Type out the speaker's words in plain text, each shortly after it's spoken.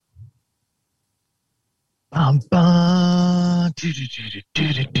bum bum, do do do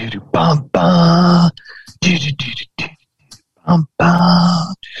do do do do bum bum, do do do do do bum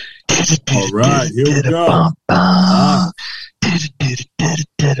bum. All right, here we go.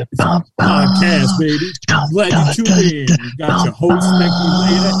 Podcast, baby. Glad you tuned in. You got your host,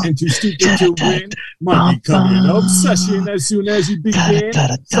 ThankMeLater, and Too Stupid to Win. Might be coming up session as soon as you begin.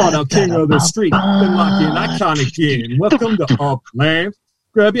 Shout out King of the Street, then lock in iconic in. Welcome to Upland.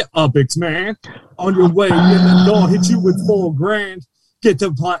 Grab your UPX, man. On your way in the door, hit you with $4,000. Get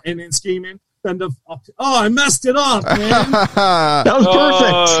to plotting and scheming. I messed it up, man. That was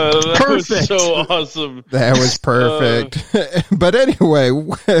perfect. Perfect. Was so awesome. That was perfect. But anyway,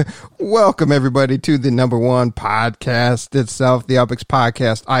 welcome everybody to the number one podcast itself, the UPX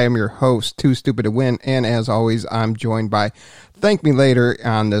Podcast. I am your host, Too Stupid to Win, and as always, I'm joined by ThankMeLater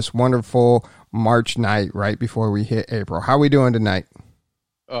on this wonderful March night right before we hit April. How are we doing tonight?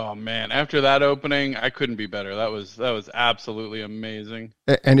 Oh man! After that opening, I couldn't be better. That was absolutely amazing.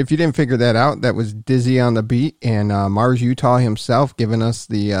 And if you didn't figure that out, that was Dizzy on the beat and Mars Utah himself giving us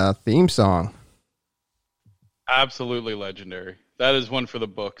the theme song. Absolutely legendary. That is one for the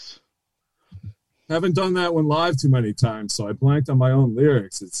books. Haven't done that one live too many times, so I blanked on my own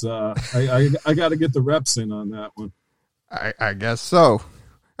lyrics. It's I got to get the reps in on that one. I guess so.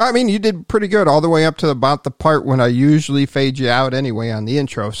 I mean, you did pretty good all the way up to about the part when I usually fade you out anyway on the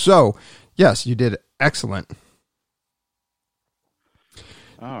intro. So, yes, you did excellent.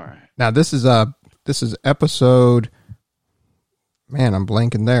 All right. Now, this is episode, man, I'm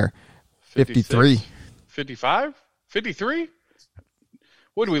blanking there. 53. 55? 53?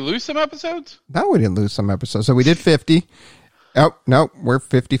 What, did we lose some episodes? No, we didn't lose some episodes. So we did 50. Oh, no, we're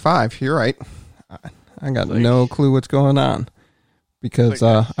 55. You're right. I got no clue what's going on. Because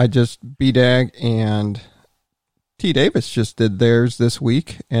I just, B-Dag and T. Davis just did theirs this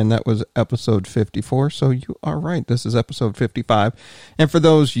week, and that was episode 54. So you are right. This is episode 55. And for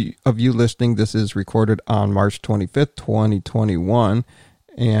those of you listening, this is recorded on March 25th, 2021.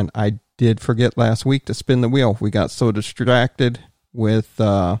 And I did forget last week to spin the wheel. We got so distracted with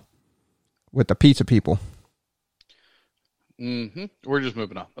the pizza people. Mm-hmm. We're just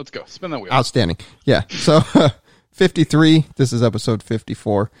moving on. Let's go. Spin that wheel. Outstanding. Yeah. So... 53, this is episode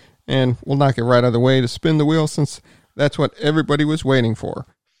 54, and we'll knock it right out of the way to spin the wheel since that's what everybody was waiting for.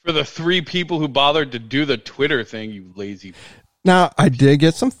 For the three people who bothered to do the Twitter thing, you lazy... Now, I did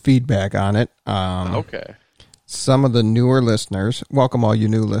get some feedback on it. Okay. Some of the newer listeners, welcome all you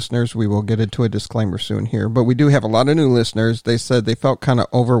new listeners. We will get into a disclaimer soon here, but we do have a lot of new listeners. They said they felt kind of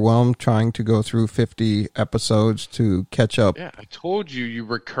overwhelmed trying to go through 50 episodes to catch up. Yeah, I told you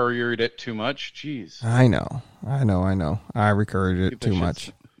recurred it too much. Jeez. I know. I recurred it too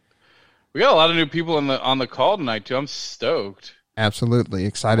much. We got a lot of new people on the call tonight, too. I'm stoked. Absolutely.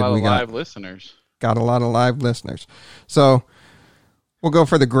 Excited. We got live listeners. Got a lot of live listeners. So... we'll go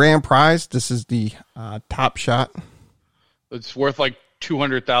for the grand prize. This is the Top Shot. It's worth like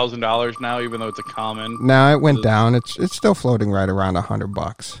 $200,000 now, even though it's a common. No, it went down. It's still floating right around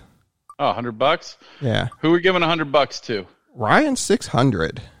 $100. Oh, $100? Yeah. Who are we giving $100 to? Ryan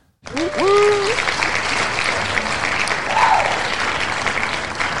 600. Good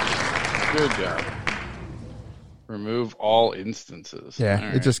job. Remove all instances. Yeah, all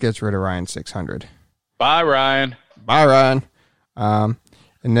it right. just gets rid of Ryan 600. Bye, Ryan. Bye, Ryan.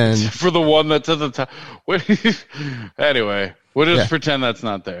 And then for the one that's at the top. Anyway, we'll just pretend that's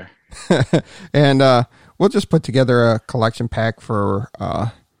not there. and we'll just put together a collection pack for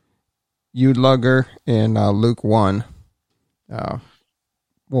Lugger and Luke 1.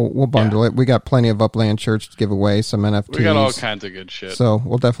 We'll bundle it. We got plenty of Upland shirts to give away, some NFTs. We got all kinds of good shit. So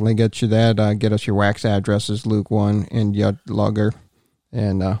we'll definitely get you that. Get us your wax addresses, Luke 1 and Yud Lugger.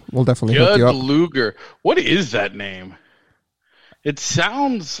 And we'll definitely hook you up. Yud Luger. What is that name? It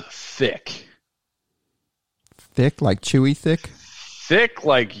sounds thick. Thick, like chewy thick? Thick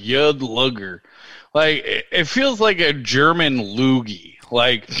like Yud Luger. Like, it feels like a German loogie.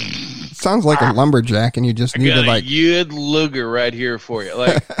 Like... it sounds like a lumberjack, and you just need to, like... Yud Luger right here for you.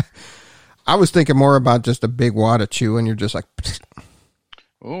 Like, I was thinking more about just a big wad of chew, and you're just like...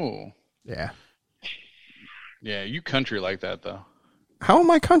 oh. Yeah. Yeah, you country like that, though. How am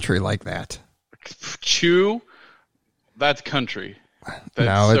I country like that? Chew... that's country.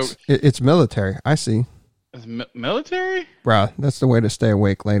 It's military. I see. It's military? Bruh, that's the way to stay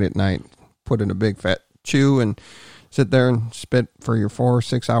awake late at night. Put in a big fat chew and sit there and spit for your 4 or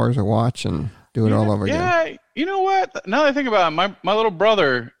 6 hours of watch and do it all over again. Yeah, you know what? Now that I think about it, my little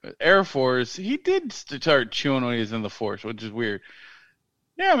brother, Air Force, he did start chewing when he was in the Force, which is weird.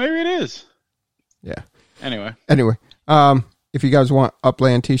 Yeah, maybe it is. Yeah. Anyway. If you guys want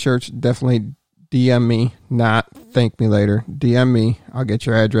Upland t-shirts, definitely DM me, not thank me later. DM me. I'll get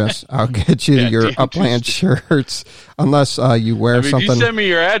your address. I'll get you your Upland shirts. Unless you wear something. If you send me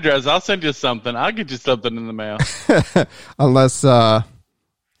your address, I'll send you something. I'll get you something in the mail. Unless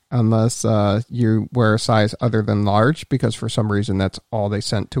you wear a size other than large, because for some reason that's all they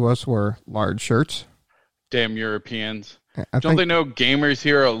sent to us were large shirts. Damn Europeans. Don't they know gamers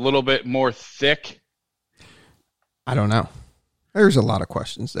here are a little bit more thick? I don't know. There's a lot of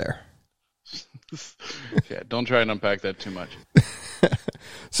questions there. Yeah, don't try and unpack that too much.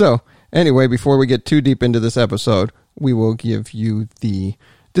 So, anyway, before we get too deep into this episode, we will give you the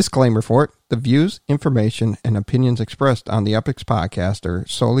disclaimer for it. The views, information, and opinions expressed on the UPX podcast are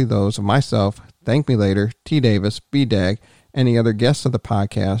solely those of myself, ThankMeLater, T. Davis, B. Dag, any other guests of the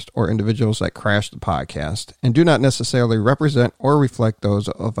podcast, or individuals that crashed the podcast, and do not necessarily represent or reflect those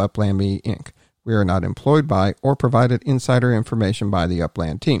of Upland Me, Inc. We are not employed by or provided insider information by the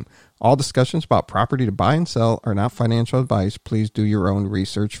Upland team. All discussions about property to buy and sell are not financial advice. Please do your own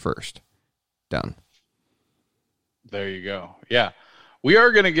research first. Done. There you go. Yeah. We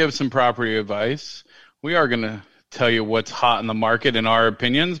are going to give some property advice. We are going to tell you what's hot in the market in our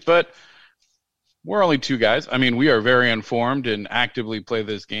opinions, but we're only two guys. I mean, we are very informed and actively play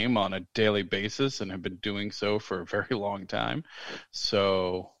this game on a daily basis and have been doing so for a very long time.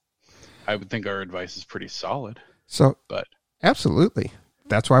 So I would think our advice is pretty solid. But absolutely.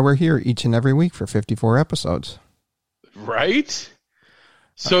 That's why we're here each and every week for 54 episodes. Right?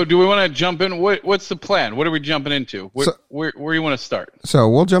 So do we want to jump in? What's the plan? What are we jumping into? Where do you want to start? So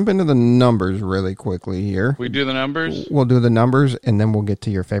we'll jump into the numbers really quickly here. We do the numbers? We'll do the numbers, and then we'll get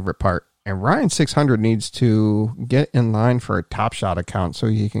to your favorite part. And Ryan 600 needs to get in line for a Top Shot account so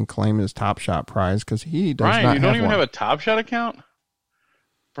he can claim his Top Shot prize, because he does Ryan, not you don't have even one. have a Top Shot account?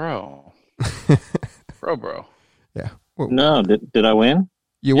 Bro. Bro. Yeah. No, did I win?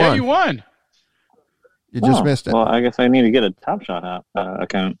 You won. Yeah, you won. You just missed it. Well, I guess I need to get a Top Shot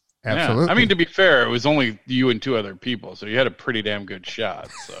account. Absolutely. Yeah. I mean, to be fair, it was only you and two other people, so you had a pretty damn good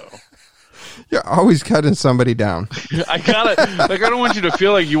shot. So You're always cutting somebody down. I don't want you to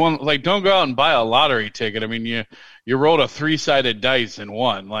feel like you want. Like, don't go out and buy a lottery ticket. I mean, you rolled a 3-sided dice and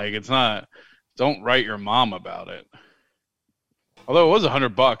won. Like, it's not. Don't write your mom about it. Although it was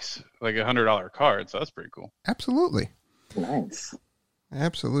 $100, like $100 card, so that's pretty cool. Absolutely. Nice.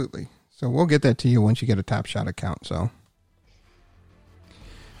 Absolutely. So we'll get that to you once you get a Top Shot account. So,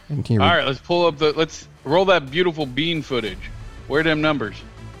 and here all right, let's roll that beautiful bean footage. Where are them numbers?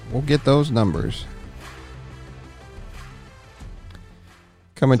 We'll get those numbers.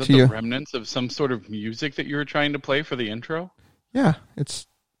 Coming Is that to you. the remnants of some sort of music that you were trying to play for the intro? Yeah, it's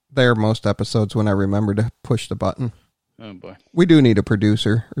there most episodes when I remember to push the button. Oh boy. We do need a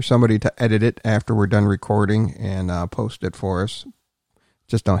producer or somebody to edit it after we're done recording and post it for us.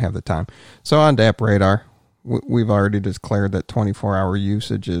 Just don't have the time. So on App Radar, we've already declared that 24-hour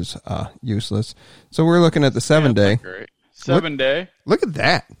usage is useless. So we're looking at the 7-day. Great. 7-day. Look at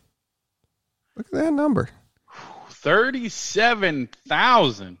that. Look at that number.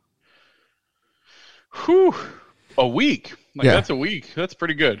 37,000. Whew. A week. That's a week. That's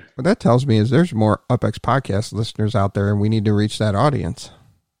pretty good. What that tells me is there's more UPX podcast listeners out there, and we need to reach that audience.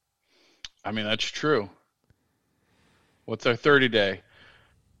 I mean, that's true. What's our 30-day?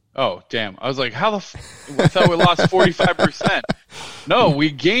 Oh, damn. I was like, I thought we lost 45%. No, we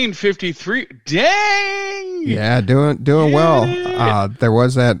gained 53. Dang! Yeah, doing well. There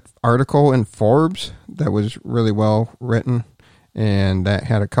was that article in Forbes that was really well written, and that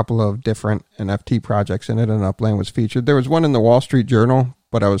had a couple of different NFT projects in it, and Upland was featured. There was one in the Wall Street Journal,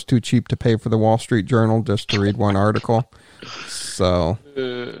 but I was too cheap to pay for the Wall Street Journal just to read one article. So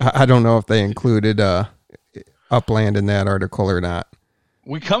I don't know if they included Upland in that article or not.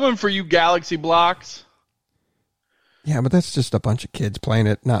 We coming for you, Galaxy Blocks. Yeah, but that's just a bunch of kids playing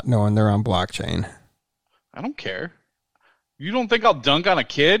it, not knowing they're on blockchain. I don't care. You don't think I'll dunk on a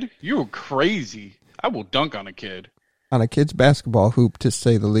kid? You're crazy. I will dunk on a kid. On a kid's basketball hoop, to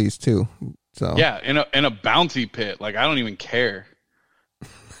say the least, too. So yeah, in a bouncy pit. Like, I don't even care.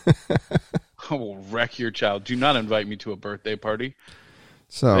 I will wreck your child. Do not invite me to a birthday party.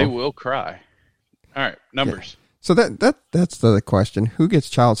 So they will cry. All right, numbers. Yeah. So that's the question. Who gets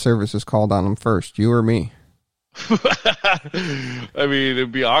child services called on them first, you or me? I mean,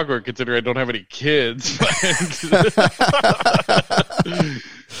 it'd be awkward considering I don't have any kids.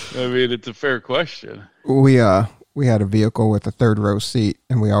 I mean, it's a fair question. We had a vehicle with a third row seat,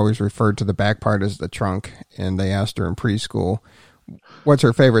 and we always referred to the back part as the trunk. And they asked her in preschool, what's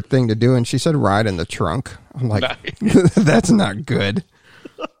her favorite thing to do? And she said, ride in the trunk. I'm like, nice. That's not good.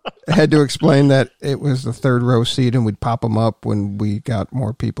 I had to explain that it was the third row seat and we'd pop them up when we got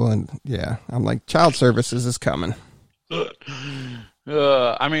more people. And yeah, I'm like, child services is coming.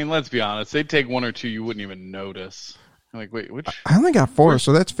 I mean, let's be honest. They'd take one or two you wouldn't even notice. Like, wait, which? I only got 4,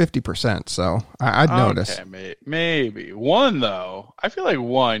 so that's 50%. So I'd notice. Maybe. One, though. I feel like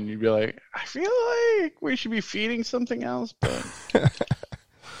one, you'd be like, I feel like we should be feeding something else. But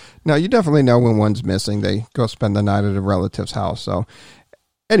No, you definitely know when one's missing. They go spend the night at a relative's house. So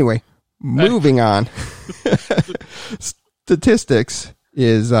anyway, moving on. Statistics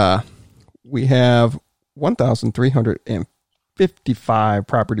is we have 1,355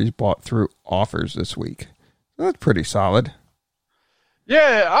 properties bought through offers this week. That's pretty solid.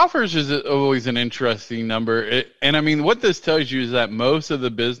 Yeah, offers is always an interesting number. And I mean, what this tells you is that most of the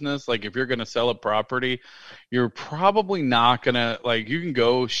business, like if you're going to sell a property, you're probably not going to, like, you can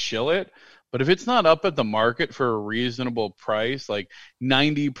go shill it. But if it's not up at the market for a reasonable price, like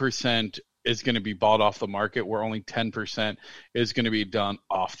 90% is going to be bought off the market, where only 10% is going to be done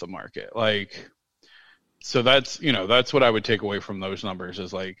off the market. Like, so that's what I would take away from those numbers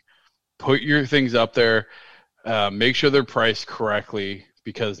is like, put your things up there. Make sure they're priced correctly,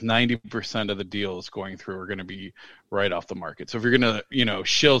 because 90% of the deals going through are going to be right off the market. So if you're going to,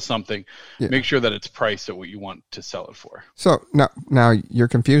 shill something, make sure that it's priced at what you want to sell it for. So now you're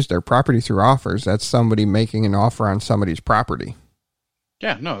confused there. Property through offers, that's somebody making an offer on somebody's property.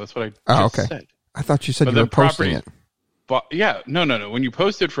 Yeah, no, that's what I just said. I thought you said you were posting it. But yeah, no. When you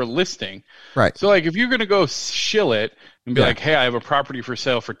post it for listing, right? So like, if you're going to go shill it and be like, "Hey, I have a property for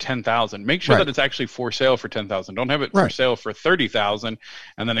sale for $10,000," make sure that it's actually for sale for $10,000. Don't have it for sale for $30,000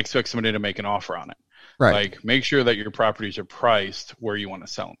 and then expect somebody to make an offer on it. Right. Like, make sure that your properties are priced where you want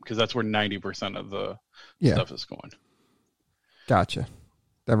to sell them, because that's where 90% of the stuff is going. Gotcha.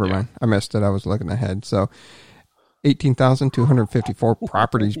 Never mind. I missed it. I was looking ahead. So, 18,254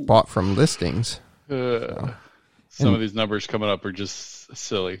 properties bought from listings. Some of these numbers coming up are just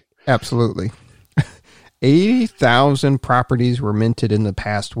silly. Absolutely. 80,000 properties were minted in the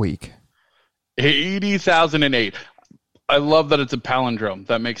past week. 80,008. I love that it's a palindrome.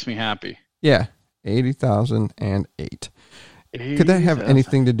 That makes me happy. Yeah, 80,008. Could that have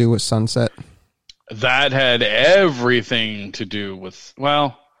anything to do with Sunset? That had everything to do with,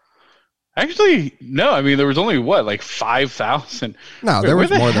 well, actually, no. I mean, there was only, like 5,000? No, there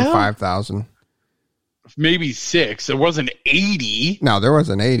was more than 5,000. Maybe 6. It wasn't 80. No, there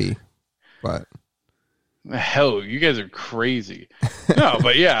wasn't 80. But hell, you guys are crazy. No,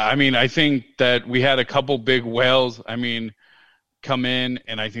 but yeah, I mean, I think that we had a couple big whales, come in,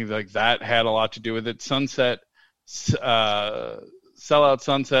 and I think like that had a lot to do with it. Sunset, sellout,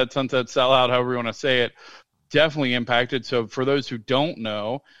 sunset sellout, however you want to say it, definitely impacted. So for those who don't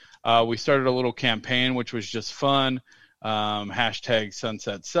know, we started a little campaign, which was just fun. Hashtag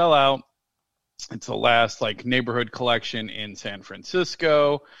Sunset Sellout. It's the last like neighborhood collection in San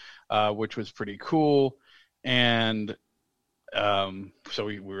Francisco, which was pretty cool. And so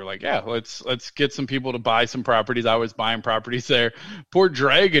we were like, yeah, let's get some people to buy some properties. I was buying properties there. Poor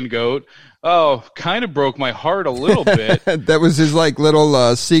Dragon Goat. Oh, kind of broke my heart a little bit. That was his like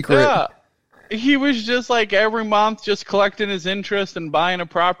little secret. Yeah. He was just like every month just collecting his interest and buying a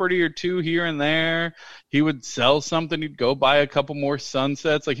property or two here and there. He would sell something. He'd go buy a couple more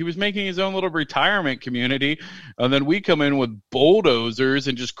Sunsets. Like, he was making his own little retirement community. And then we come in with bulldozers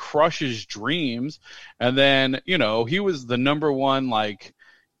and just crush his dreams. And then, he was the number one, like,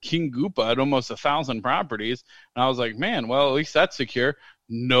 King Goopa at almost 1,000 properties. And I was like, man, well, at least that's secure.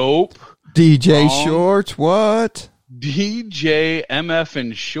 Nope. DJ Shorts, what? DJ MF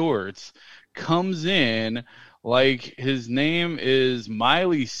and Shorts comes in like his name is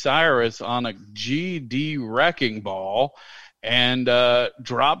Miley Cyrus on a GD wrecking ball, and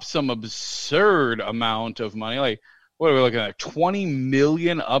drops some absurd amount of money. Like, what are we looking at? 20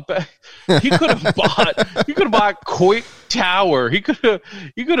 million up. He could have bought Coit Tower. He could have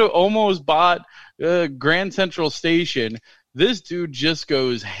almost bought Grand Central Station. This dude just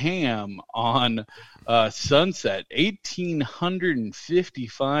goes ham on Sunset.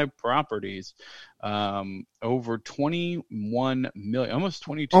 1,855 properties, over 21 million, almost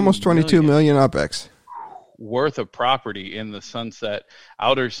 22 million UPX worth of property in the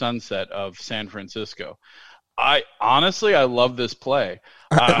outer sunset of San Francisco. I love this play.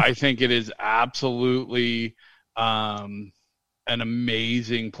 I think it is absolutely an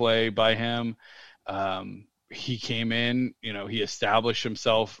amazing play by him. He came in, he established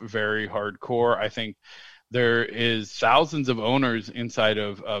himself very hardcore. I think there is thousands of owners inside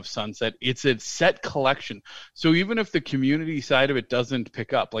of Sunset. It's a set collection. So even if the community side of it doesn't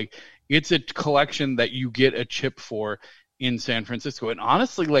pick up, like, it's a collection that you get a chip for in San Francisco. And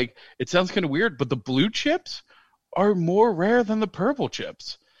honestly, like, it sounds kind of weird, but the blue chips are more rare than the purple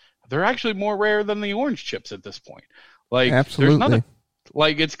chips. They're actually more rare than the orange chips at this point. Like, Absolutely. there's nothing.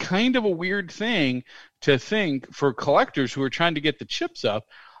 Like, it's kind of a weird thing to think for collectors who are trying to get the chips up.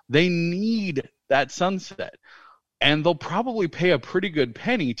 They need that sunset, and they'll probably pay a pretty good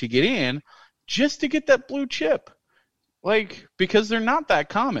penny to get in just to get that blue chip. Like, because they're not that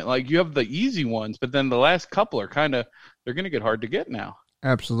common. Like, you have the easy ones, but then the last couple are kind of, they're going to get hard to get now.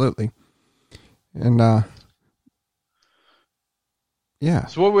 Absolutely. And, yeah.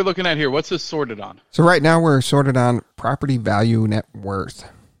 So what are we looking at here? What's this sorted on? So right now we're sorted on property value net worth.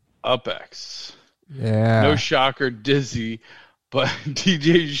 UPX. Yeah. No shocker, Dizzy, but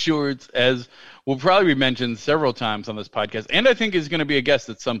DJ Shorts, as will probably be mentioned several times on this podcast, and I think is going to be a guest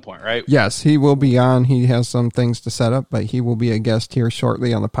at some point, right? Yes, he will be on. He has some things to set up, but he will be a guest here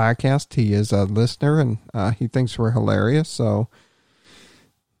shortly on the podcast. He is a listener, and he thinks we're hilarious. So,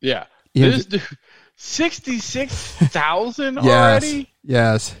 yeah, this dude, 66,000 already.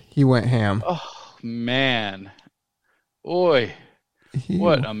 Yes, he went ham. Oh man, boy,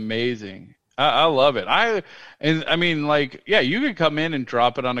 what amazing! I love it. I mean, like, yeah, you could come in and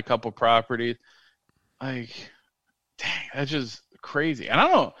drop it on a couple properties. Like, dang, that's just crazy. And I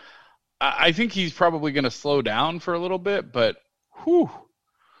don't know. I think he's probably going to slow down for a little bit, but whew,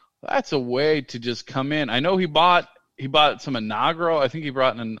 that's a way to just come in. I know he bought some inaugural. I think he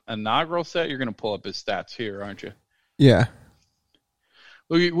brought an inaugural set. You're going to pull up his stats here, aren't you? Yeah.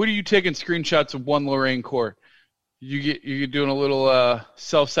 Look, what are you taking screenshots of one Lorraine Court? You doing a little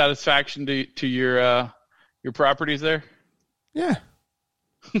self-satisfaction to your properties there? Yeah.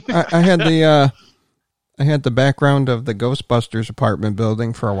 I had the background of the Ghostbusters apartment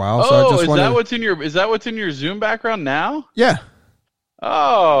building for a while. So I just is that what's in your Zoom background now? Yeah.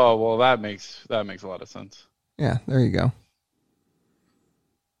 Oh, well, that makes a lot of sense. Yeah, there you go.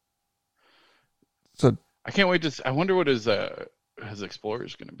 So I can't wait I wonder what his Explorer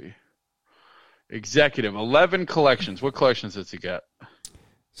is going to be. Executive, 11 collections. What collections does he get?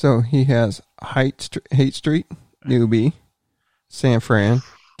 So he has Haight Street, Newbie, San Fran,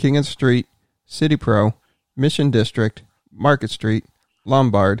 King of the Street, City Pro, Mission District, Market Street,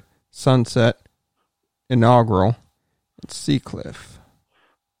 Lombard, Sunset, Inaugural, and Seacliff.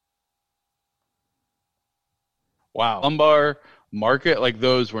 Wow. Lombard, Market, like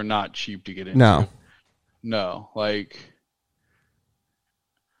those were not cheap to get into. No, like,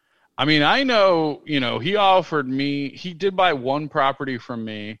 I mean, I know, he offered me, he did buy one property from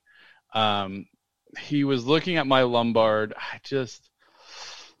me. He was looking at my Lombard.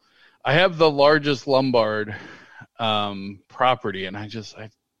 I have the largest Lombard property, and I just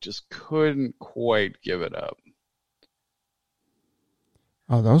couldn't quite give it up.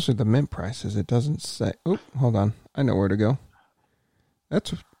 Oh, those are the mint prices. It doesn't say. Oh, hold on. I know where to go.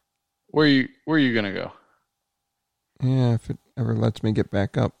 That's where you gonna go? Yeah, if it ever lets me get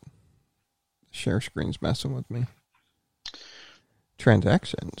back up. Share screen's messing with me.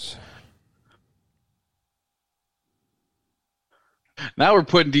 Transactions. Now we're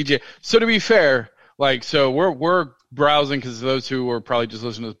putting DJ. So to be fair, like, so we're browsing, because those who are probably just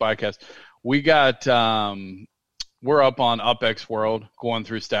listening to this podcast, we got we're up on UPX World going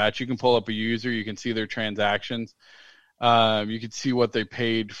through stats. You can pull up a user, you can see their transactions, you can see what they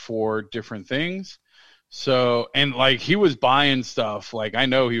paid for different things. So, and like, he was buying stuff. Like, I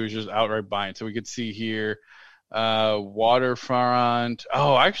know he was just outright buying. So we could see here, Waterfront.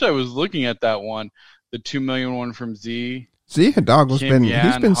 Oh, actually, I was looking at that one, the 2 million one from Z. Z Dog he's been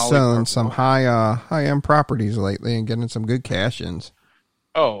Holly selling Purple. some high end properties lately and getting some good cash-ins.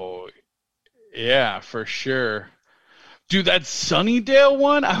 Oh, yeah, for sure. Dude, that Sunnydale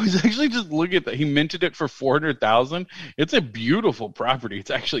one, I was actually just looking at that. He minted it for $400,000. It's a beautiful property.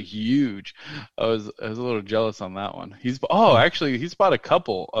 It's actually huge. I was a little jealous on that one. He's bought a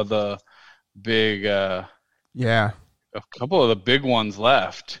couple of the big a couple of the big ones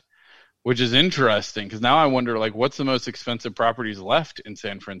left, which is interesting, because now I wonder, like, what's the most expensive properties left in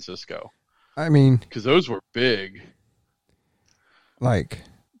San Francisco? I mean, because those were big. Like,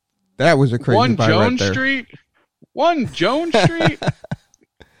 that was a crazy buy right there. One Jones Street.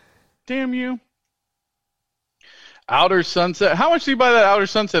 Damn you. Outer Sunset. How much did you buy that Outer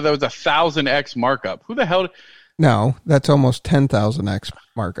Sunset? That was 1,000x markup. Who the hell? No, that's almost 10,000x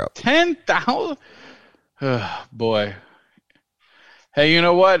markup. 10,000? Boy. Hey, you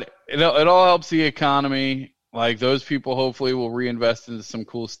know what? It all helps the economy. Like, those people hopefully will reinvest into some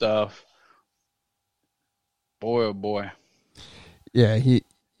cool stuff. Boy, oh boy. Yeah, he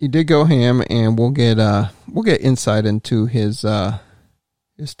did go ham, and we'll get insight into his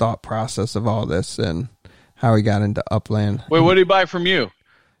thought process of all this and how he got into Upland. Wait, what did he buy from you?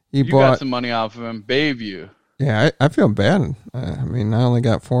 He You bought got some money off of him. Bayview. Yeah, I feel bad. I mean, I only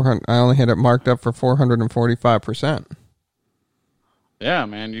got 400. I only had it marked up for 445%. Yeah,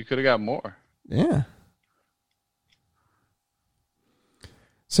 man, you could have got more. Yeah.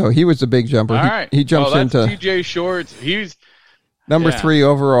 So he was the big jumper. All right. He jumps that's into TJ Shorts. He's number 3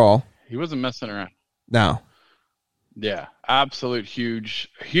 overall. He wasn't messing around. No. Yeah, absolute huge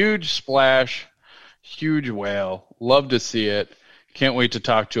splash, huge whale. Love to see it. Can't wait to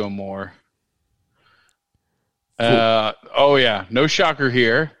talk to him more. Oh yeah, no shocker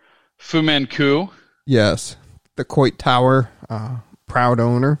here. Fu Manchu. Yes, the Coit Tower, proud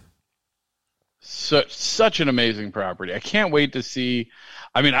owner. Such an amazing property. I can't wait to see.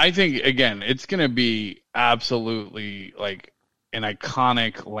 I mean, I think again, it's going to be absolutely like an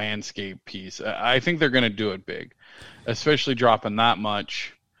iconic landscape piece. I think they're going to do it big, especially dropping that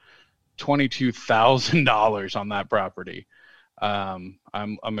much, $22,000 on that property. I'm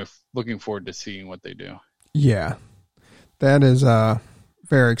looking forward to seeing what they do. Yeah, that is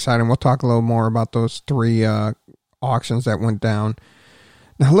very exciting. We'll talk a little more about those 3 auctions that went down.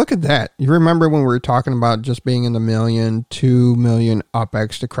 Now look at that. You remember when we were talking about just being in the million, 2 million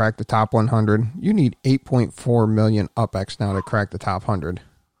UPX to crack the top 100? You need 8.4 million UPX now to crack the top 100.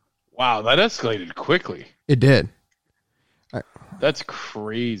 Wow, that escalated quickly. It did. That's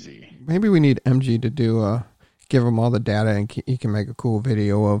crazy. Maybe we need MG to do give him all the data and he can make a cool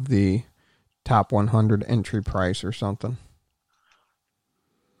video of the top 100 entry price or something.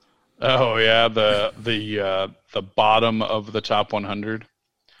 Oh yeah, the bottom of the top 100.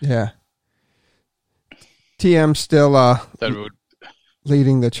 Yeah. TM still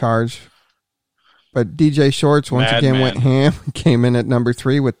leading the charge. But DJ Shorts once again went ham, came in at number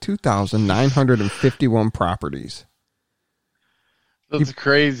 3 with 2,951 properties. That's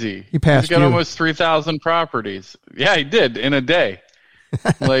crazy. He passed He's got you. almost 3,000 properties. Yeah, he did in a day.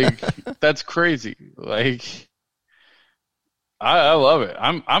 Like, that's crazy. Like, I love it.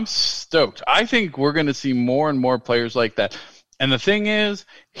 I'm stoked. I think we're going to see more and more players like that. And the thing is,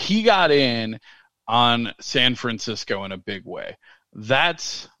 he got in on San Francisco in a big way.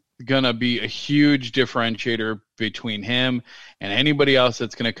 That's going to be a huge differentiator between him and anybody else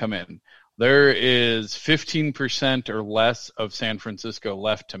that's going to come in. There is 15% or less of San Francisco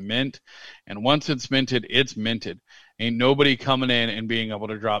left to mint. And once it's minted, it's minted. Ain't nobody coming in and being able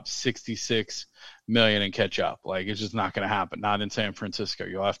to drop 66 million and catch up. Like, it's just not going to happen. Not in San Francisco.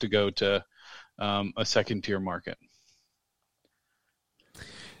 You'll have to go to a second tier market.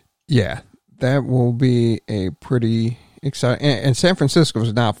 Yeah, that will be a pretty exciting. And San Francisco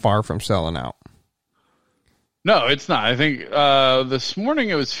is not far from selling out. No, it's not. I think this morning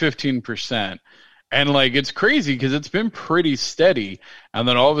it was 15%. And, like, it's crazy because it's been pretty steady. And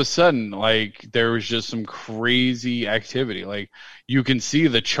then all of a sudden, like, there was just some crazy activity. Like, you can see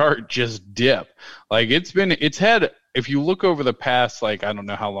the chart just dip. Like, it's had, if you look over the past, like, I don't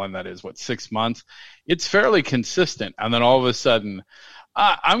know how long that is, 6 months, it's fairly consistent. And then all of a sudden,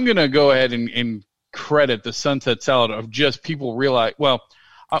 I'm going to go ahead and credit the sunset salad of just people realize, well,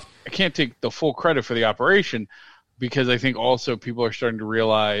 I can't take the full credit for the operation because I think also people are starting to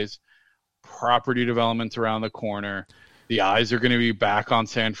realize property development's around the corner. The eyes are going to be back on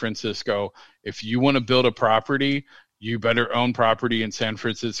San Francisco. If you want to build a property, you better own property in San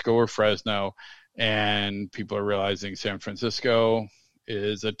Francisco or Fresno. And people are realizing San Francisco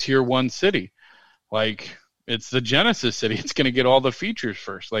is a tier 1 city. Like, it's the Genesis city. It's going to get all the features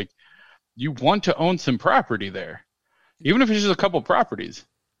first. Like, you want to own some property there. Even if it's just a couple properties,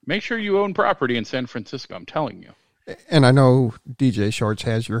 make sure you own property in San Francisco. I'm telling you. And I know DJ Shorts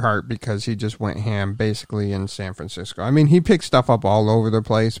has your heart because he just went ham basically in San Francisco. I mean, he picked stuff up all over the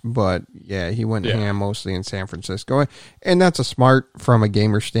place, but yeah, he went ham mostly in San Francisco. And that's a smart from a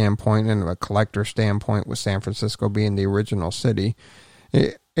gamer standpoint and a collector standpoint with San Francisco being the original city.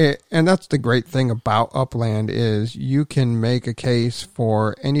 And that's the great thing about Upland is you can make a case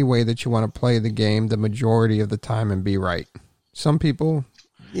for any way that you want to play the game the majority of the time and be right. Some people,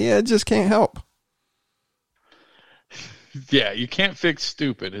 just can't help. Yeah, you can't fix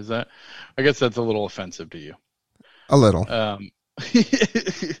stupid. Is that? I guess that's a little offensive to you. A little.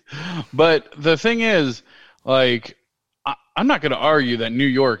 But the thing is, like, I'm not going to argue that New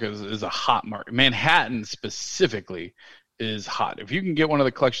York is a hot market. Manhattan specifically is hot. If you can get one of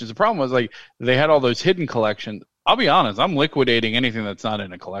the collections, the problem was, like, they had all those hidden collections. I'll be honest, I'm liquidating anything that's not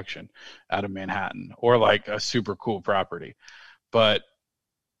in a collection out of Manhattan or like a super cool property. But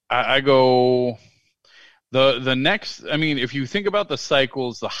I go the next, I mean, if you think about the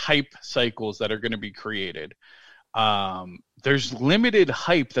cycles, the hype cycles that are going to be created, there's limited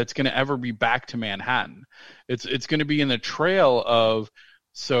hype that's going to ever be back to Manhattan. It's going to be in the trail of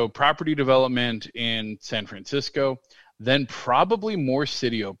property development in San Francisco, then probably more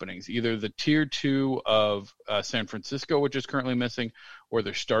city openings, either the tier 2 of San Francisco, which is currently missing, or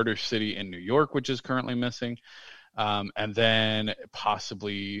the starter city in New York, which is currently missing. And then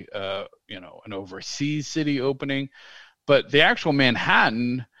possibly, an overseas city opening. But the actual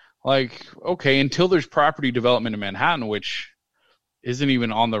Manhattan, until there's property development in Manhattan, which isn't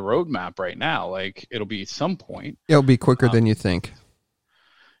even on the roadmap right now, it'll be some point. It'll be quicker than you think.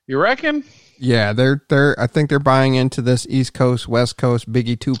 You reckon? Yeah, I think they're buying into this East Coast, West Coast,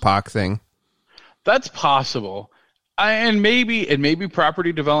 Biggie Tupac thing. That's possible. And maybe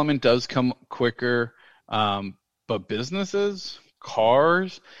property development does come quicker. But businesses,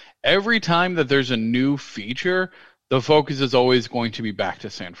 cars, every time that there's a new feature, the focus is always going to be back to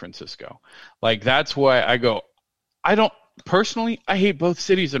San Francisco. That's why I hate both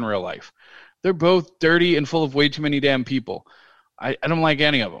cities in real life. They're both dirty and full of way too many damn people. I don't like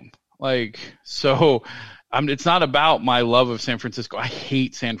any of them. It's not about my love of San Francisco. I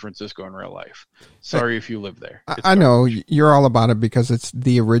hate San Francisco in real life. Sorry if you live there. I know you're all about it because it's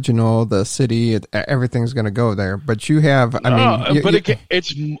the original, the city, everything's going to go there. But you have,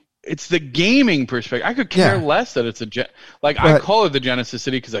 it's the gaming perspective. I could care less that it's I call it the Genesis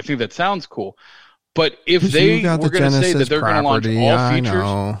City because I think that sounds cool. But if they were going to say that they're going to launch all features,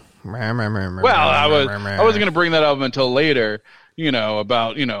 I wasn't going to bring that up until later.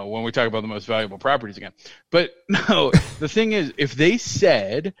 About when we talk about the most valuable properties again. But no, the thing is, if they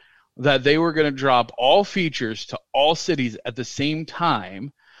said that they were going to drop all features to all cities at the same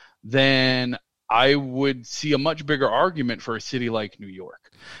time, then I would see a much bigger argument for a city like New York.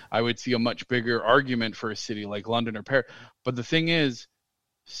 I would see a much bigger argument for a city like London or Paris. But the thing is,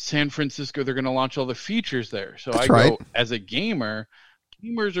 San Francisco, they're going to launch all the features there. So as a gamer,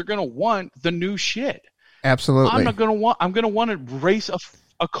 gamers are going to want the new shit. Absolutely. I'm going to want to race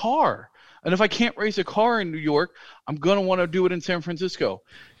a car. And if I can't race a car in New York, I'm going to want to do it in San Francisco.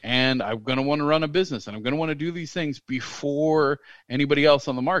 And I'm going to want to run a business. And I'm going to want to do these things before anybody else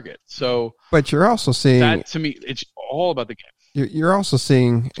on the market. So, but you're also seeing that, to me, it's all about the game. You're also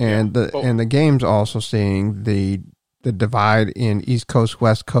seeing, and the game's also seeing the divide in East Coast,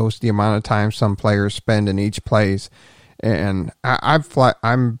 West Coast, the amount of time some players spend in each place. And I've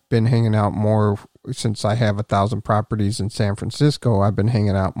been hanging out more since I have 1,000 properties in San Francisco. I've been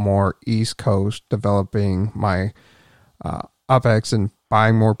hanging out more East Coast, developing my UPX and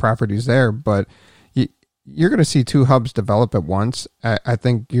buying more properties there. But you're going to see two hubs develop at once. I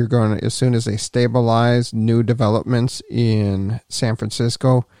think you're going to, as soon as they stabilize new developments in San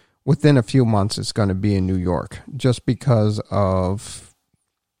Francisco, within a few months it's going to be in New York, just because of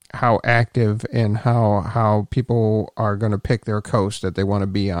how active and how people are going to pick their coast that they want to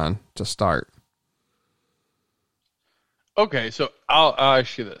be on to start. Okay, so I'll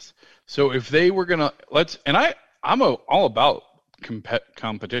ask you this. So if they were going to, I'm all about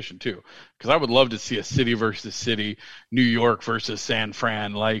competition too, because I would love to see a city versus city, New York versus San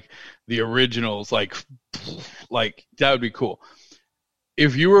Fran, like the originals, like that would be cool.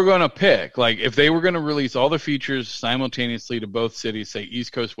 If you were going to pick, if they were going to release all the features simultaneously to both cities, say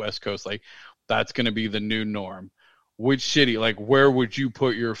East Coast, West Coast, that's going to be the new norm. Which city, where would you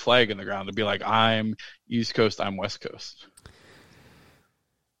put your flag in the ground to be I'm East Coast, I'm West Coast?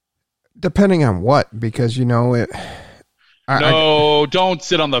 Depending on what, because don't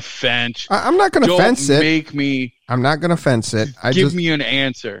sit on the fence. I'm not going to fence it. I'm not going to fence it. Give me an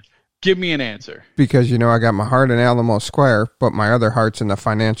answer. Give me an answer. Because, I got my heart in Alamo Square, but my other heart's in the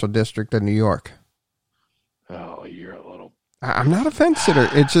financial district of New York. Oh, you're a little... I'm not a fence sitter.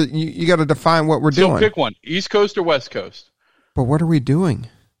 It's you got to define what we're doing. So pick one. East Coast or West Coast? But what are we doing?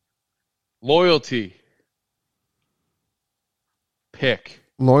 Loyalty. Pick.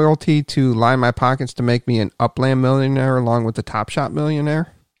 Loyalty to line my pockets to make me an Upland millionaire along with the Top Shot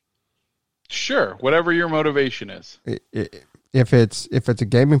millionaire? Sure. Whatever your motivation is. If it's a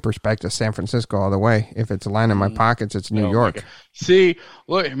gaming perspective, San Francisco all the way. If it's a line in my pockets, it's New York. See,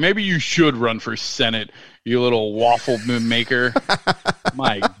 look, maybe you should run for Senate, you little waffle maker.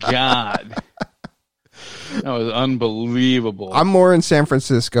 My God. That was unbelievable. I'm more in San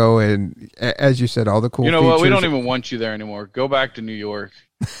Francisco, and as you said, all the cool features. You know what? We don't even want you there anymore. Go back to New York.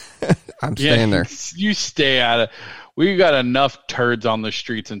 I'm staying there. You stay out of... We got enough turds on the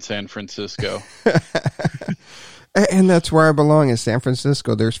streets in San Francisco. And that's where I belong, in San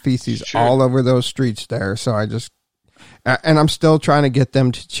Francisco. There's feces all over those streets there. So and I'm still trying to get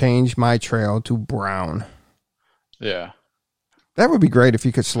them to change my trail to brown. Yeah. That would be great if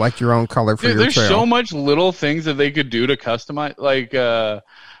you could select your own color for Dude, your there's trail. so much little things that they could do to customize. Like,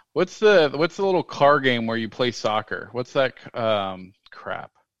 what's the little car game where you play soccer? What's that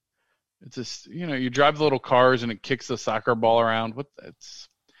crap? It's just, you drive the little cars and it kicks the soccer ball around. It's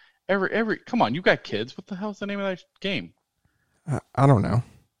every come on, you got kids. What the hell's the name of that game? I don't know.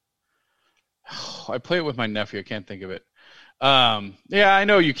 I play it with my nephew. I can't think of it. Yeah, I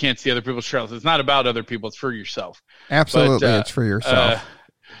know you can't see other people's trails. It's not about other people. It's for yourself. Absolutely, it's for yourself.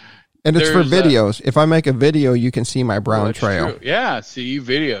 And it's for videos. If I make a video, you can see my brown trail. True. Yeah, see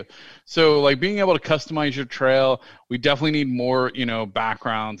video. So, like, being able to customize your trail, we definitely need more,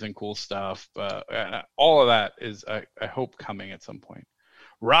 backgrounds and cool stuff. All of that is, I hope, coming at some point.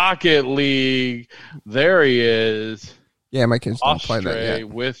 Rocket League, there he is. Yeah, my kids don't play that yet.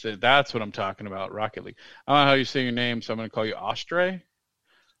 With it. That's what I'm talking about, Rocket League. I don't know how you say your name, so I'm going to call you Ostray.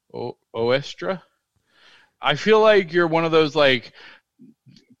 Oestra. I feel like you're one of those, like,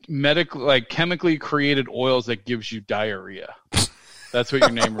 chemically created oils that gives you diarrhea. That's what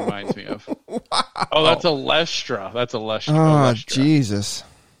your name reminds me of. Wow. Oh, that's Alestra. That's Alestra. Oh, Jesus.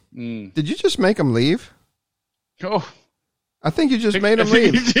 Did you just make him leave? Oh. I think you just made him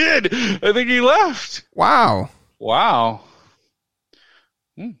leave. He did. I think he left. Wow.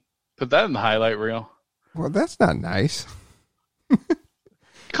 Put that in the highlight reel. Well, that's not nice.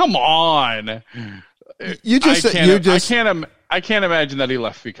 Come on. I can't imagine that he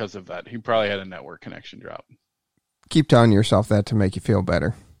left because of that. He probably had a network connection drop. Keep telling yourself that to make you feel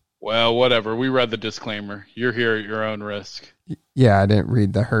better. Well, whatever. We read the disclaimer. You're here at your own risk. Yeah, I didn't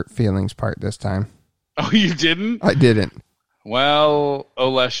read the hurt feelings part this time. Oh, you didn't? I didn't. Well,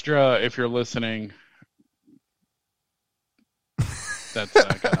 Olestra, if you're listening, that's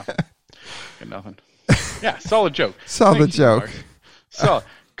got nothing. Yeah, solid joke. Solid joke. So,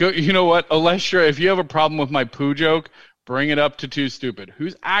 you know what, Olestra, if you have a problem with my poo joke, bring it up to Too Stupid.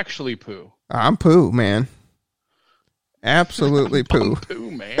 Who's actually poo? I'm poo, man. Absolutely poo.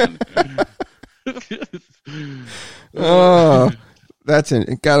 Poo, man. Oh, that's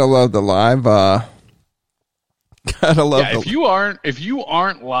it. Gotta love the live. Gotta love. Yeah, if you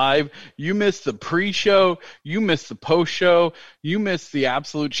aren't live, you miss the pre-show, you miss the post-show, you miss the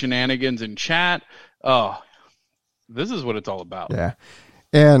absolute shenanigans in chat. Oh, this is what it's all about. Yeah,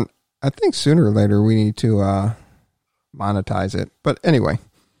 and I think sooner or later we need to monetize it. But anyway.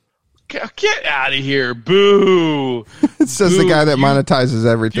 Get out of here. Boo. It says the guy that monetizes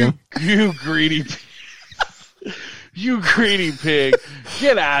everything. You greedy pig. You greedy pig.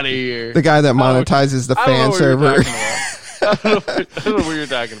 Get out of here. The guy that monetizes the fan server. I don't know what you're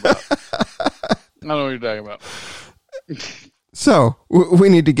talking about. I don't know what you're talking about. So, we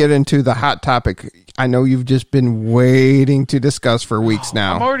need to get into the hot topic. I know you've just been waiting to discuss for weeks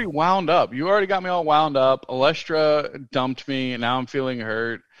now. I'm already wound up. You already got me all wound up. Alestra dumped me, and now I'm feeling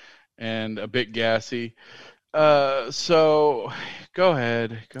hurt and a bit gassy. So go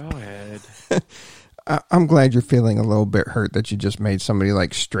ahead. I'm glad you're feeling a little bit hurt that you just made somebody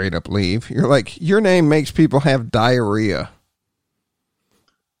like straight up leave. You're like, your name makes people have diarrhea.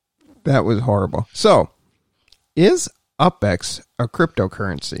 That was horrible. So, is UPX a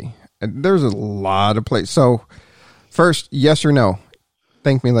cryptocurrency? And there's a lot of places. So, first, yes or no?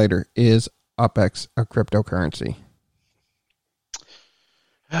 ThankMeLater. Is UPX a cryptocurrency?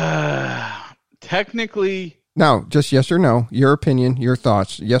 Technically, no. Just yes or no. Your opinion, your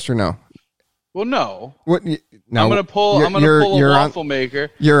thoughts. Yes or no. Well, no. What? No. I'm gonna pull a waffle maker.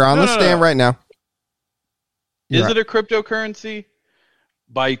 You're on the stand right now. Is it a cryptocurrency?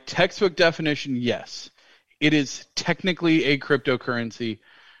 By textbook definition, yes. It is technically a cryptocurrency.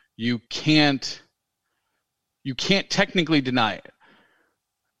 You can't technically deny it.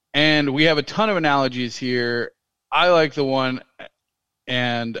 And we have a ton of analogies here. I like the one.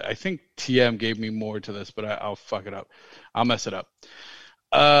 And I think TM gave me more to this, but I'll fuck it up. I'll mess it up.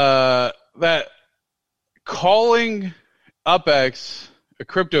 That calling UPX a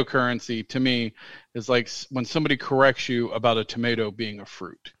cryptocurrency to me is like when somebody corrects you about a tomato being a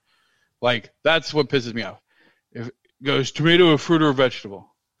fruit. Like, that's what pisses me off. If it goes, tomato a fruit or a vegetable?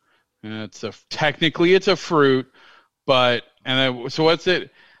 And technically it's a fruit, but, so what's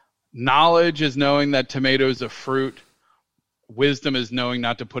it? Knowledge is knowing that tomato is a fruit. Wisdom is knowing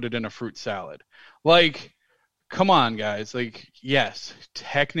not to put it in a fruit salad. Like, come on, guys. Like, yes,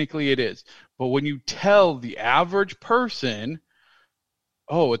 technically it is. But when you tell the average person,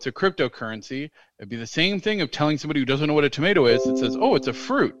 oh, it's a cryptocurrency, it'd be the same thing of telling somebody who doesn't know what a tomato is that says, oh, it's a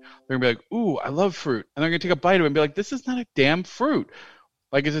fruit. They're going to be like, ooh, I love fruit. And they're going to take a bite of it and be like, this is not a damn fruit.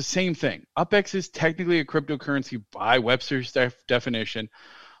 Like, it's the same thing. UPX is technically a cryptocurrency by Webster's definition,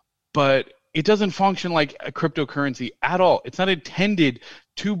 but it doesn't function like a cryptocurrency at all. It's not intended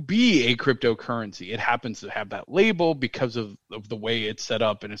to be a cryptocurrency. It happens to have that label because of the way it's set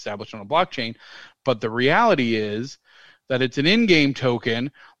up and established on a blockchain. But the reality is that it's an in-game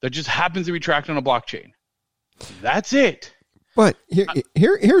token that just happens to be tracked on a blockchain. That's it. But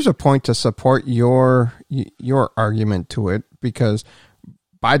here's a point to support your argument to it, because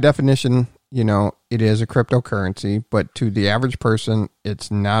by definition, it is a cryptocurrency, but to the average person, it's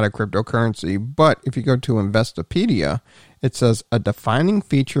not a cryptocurrency. But if you go to Investopedia, it says a defining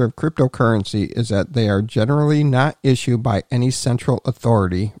feature of cryptocurrency is that they are generally not issued by any central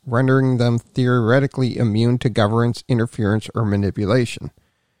authority, rendering them theoretically immune to governance, interference, or manipulation.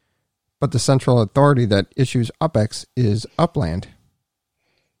 But the central authority that issues UPX is Upland.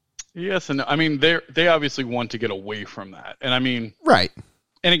 Yes, and I mean they obviously want to get away from that, and I mean right.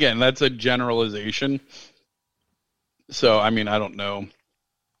 And again, that's a generalization. So I mean, I don't know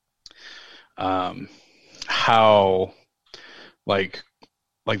how like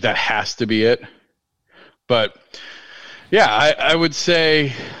that has to be it, but yeah, I would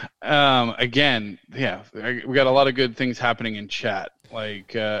say again, yeah, we got a lot of good things happening in chat,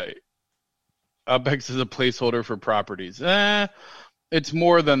 like. UPX is a placeholder for properties. It's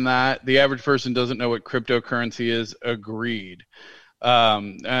more than that. The average person doesn't know what cryptocurrency is. Agreed.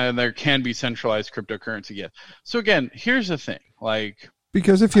 And there can be centralized cryptocurrency. Yes. So again, here's the thing.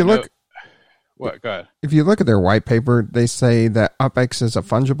 Because if you look, what? Go ahead. If you look at their white paper, they say that UPX is a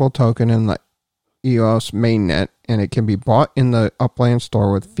fungible token in the EOS mainnet, and it can be bought in the Upland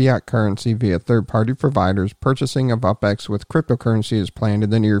store with fiat currency via third-party providers. Purchasing of UPX with cryptocurrency is planned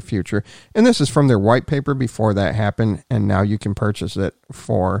in the near future. And this is from their white paper before that happened, and now you can purchase it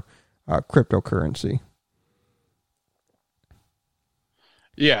for cryptocurrency.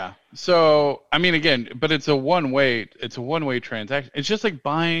 Yeah. So, I mean, again, but it's a one-way transaction. It's just like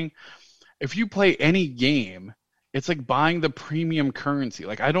buying, if you play any game, it's like buying the premium currency.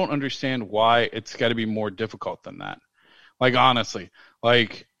 I don't understand why it's got to be more difficult than that. Honestly,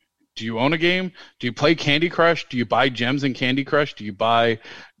 do you own a game? Do you play Candy Crush? Do you buy gems in Candy Crush? Do you buy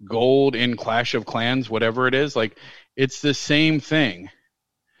gold in Clash of Clans? Whatever it is, it's the same thing.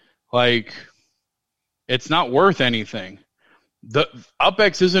 It's not worth anything. The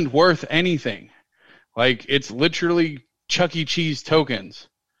UPX isn't worth anything. It's literally Chuck E. Cheese tokens.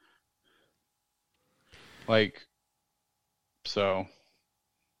 So,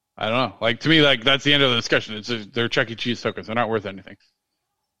 I don't know. To me, that's the end of the discussion. They're Chuck E. Cheese tokens. They're not worth anything.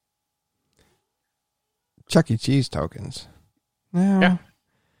 Chuck E. Cheese tokens. No. Yeah.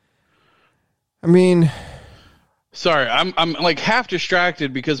 I mean, sorry, I'm half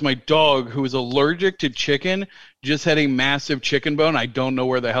distracted because my dog, who is allergic to chicken, just had a massive chicken bone. I don't know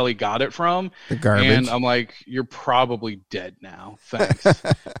where the hell he got it from. The garbage. And I'm like, you're probably dead now. Thanks.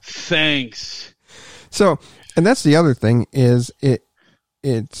 Thanks. So, and that's the other thing is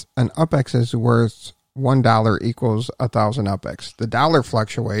it's an UPX is worth $1 equals 1,000 UPX. The dollar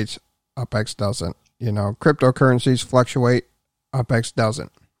fluctuates, UPX doesn't. Cryptocurrencies fluctuate, UPX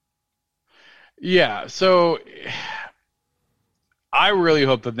doesn't. Yeah, so I really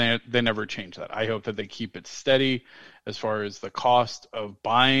hope that they never change that. I hope that they keep it steady as far as the cost of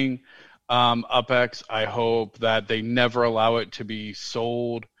buying UPX. I hope that they never allow it to be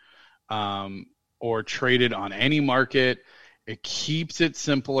sold or traded on any market. It keeps it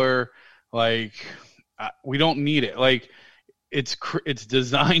simpler. We don't need it. It's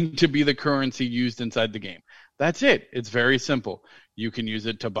designed to be the currency used inside the game. That's it. It's very simple. You can use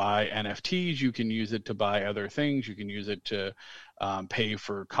it to buy NFTs. You can use it to buy other things. You can use it to pay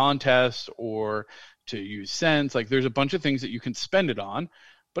for contests or to use cents. There's a bunch of things that you can spend it on,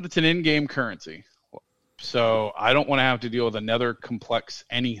 but it's an in-game currency. So I don't want to have to deal with another complex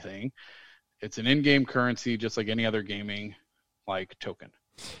anything. It's an in-game currency, just like any other gaming token.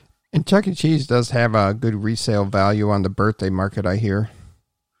 And Chuck E. Cheese does have a good resale value on the birthday market, I hear.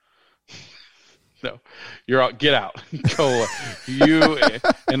 No, you're out. Get out. Go. You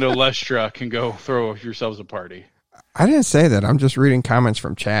and Alestra can go throw yourselves a party. I didn't say that. I'm just reading comments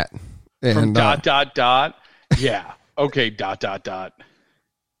from chat. And, from ... Yeah. Okay. ...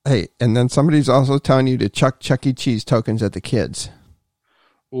 Hey, and then somebody's also telling you to chuck Chuck E. Cheese tokens at the kids.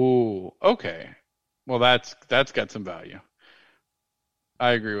 Ooh. Okay. Well, that's got some value.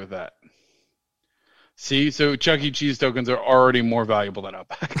 I agree with that. See, so Chuck E. Cheese tokens are already more valuable than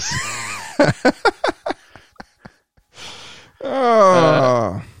UPX.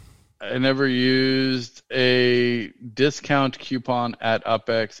 Oh. I never used a discount coupon at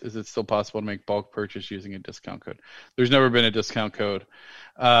UPX. Is it still possible to make bulk purchase using a discount code? There's never been a discount code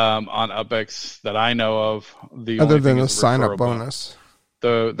on UPX that I know of. Other than the sign-up bonus.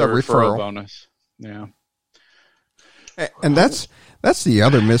 the referral bonus. Yeah. And that's the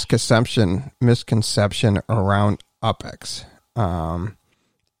other misconception around UPX,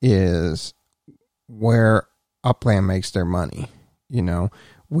 is where Upland makes their money. You know,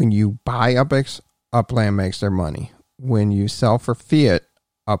 when you buy UPX, Upland makes their money. When you sell for fiat,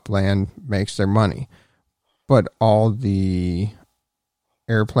 Upland makes their money. But all the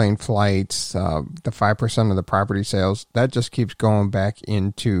airplane flights, the 5% of the property sales, that just keeps going back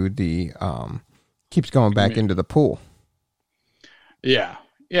into the into the pool. Yeah.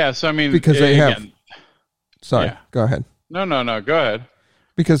 Yeah. So, I mean, because they have, sorry, yeah. Go ahead. No, go ahead.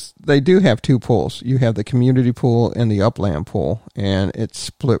 Because they do have two pools. You have the community pool and the Upland pool, and it's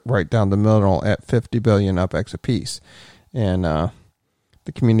split right down the middle at 50 billion UPX apiece. And the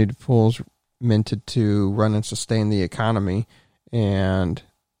community pool's minted to run and sustain the economy, and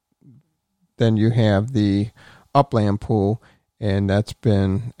then you have the Upland pool, and that's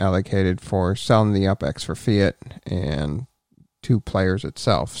been allocated for selling the UPX for fiat and two players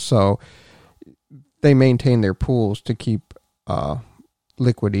itself. So they maintain their pools to keep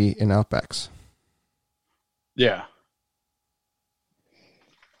liquidity in UPX. Yeah.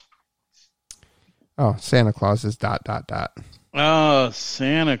 Oh, Santa Claus is ... Oh,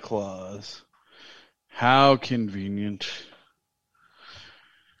 Santa Claus. How convenient.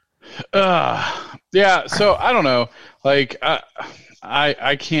 Yeah, so I don't know. Like,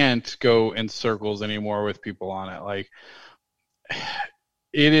 I can't go in circles anymore with people on it. Like,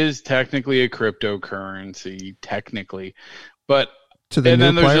 it is technically a cryptocurrency, technically, but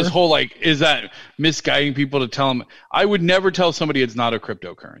then there's this whole, like, is that misguiding people to tell them? I would never tell somebody it's not a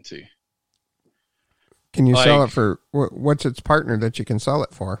cryptocurrency. Can you sell it for, what's its partner that you can sell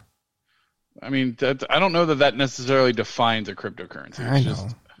it for? I mean, I don't know that necessarily defines a cryptocurrency. I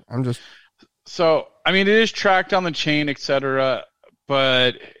know. So, I mean, it is tracked on the chain, etc.,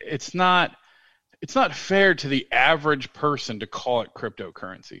 but it's not fair to the average person to call it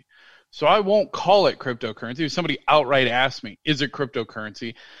cryptocurrency. So I won't call it cryptocurrency. If somebody outright asks me, is it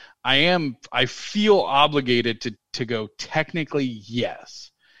cryptocurrency? I feel obligated to go, technically,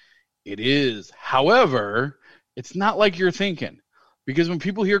 yes, it is. However, it's not like you're thinking, because when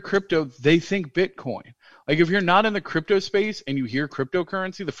people hear crypto, they think Bitcoin. Like, if you're not in the crypto space and you hear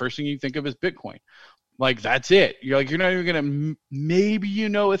cryptocurrency, the first thing you think of is Bitcoin. Like, that's it. You're not even going to, maybe you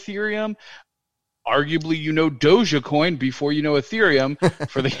know Ethereum. Arguably, you know Dogecoin before you know Ethereum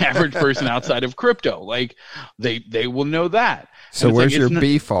for the average person outside of crypto. Like, they will know that. So where's your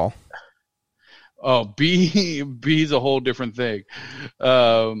B fall? Oh, B's a whole different thing.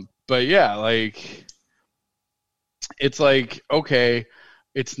 But yeah, like, it's like, okay,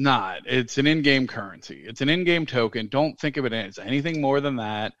 it's not. It's an in-game currency. It's an in-game token. Don't think of it as anything more than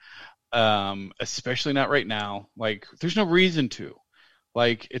that, especially not right now. Like, there's no reason to.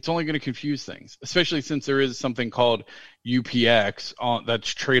 Like, it's only going to confuse things, especially since there is something called UPX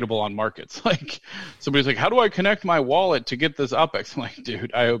that's tradable on markets. Like, somebody's like, how do I connect my wallet to get this UPX? I'm like,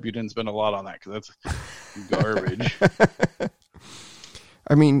 dude, I hope you didn't spend a lot on that, because that's garbage.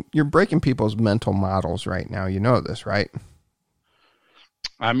 I mean, you're breaking people's mental models right now. You know this, right?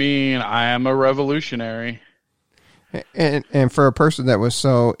 I mean, I am a revolutionary. And for a person that was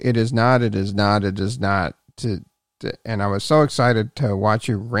so, it is not, and I was so excited to watch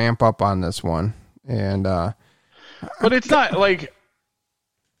you ramp up on this one. And but it's not like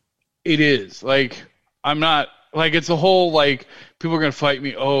it is. Like, I'm not, like, it's a whole, like, people are going to fight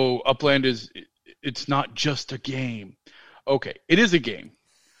me. Oh, Upland it's not just a game. Okay, it is a game.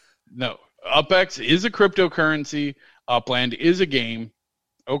 No, UPX is a cryptocurrency. Upland is a game.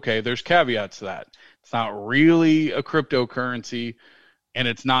 Okay, there's caveats to that. It's not really a cryptocurrency, and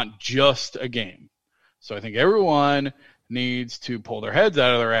it's not just a game. So I think everyone needs to pull their heads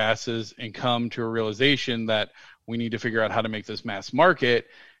out of their asses and come to a realization that we need to figure out how to make this mass market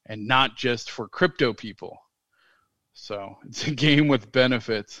and not just for crypto people. So it's a game with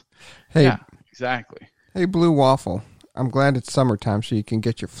benefits. Hey, yeah, exactly. Hey, Blue Waffle. I'm glad it's summertime so you can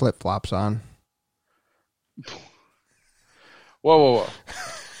get your flip-flops on. Whoa.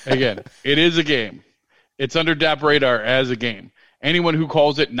 Again, it is a game. It's under DAP radar as a game. Anyone who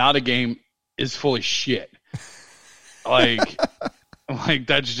calls it not a game is full of shit. Like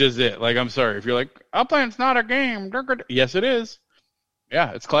that's just it. Like, I'm sorry. If you're like, Upland's not a game. Yes, it is.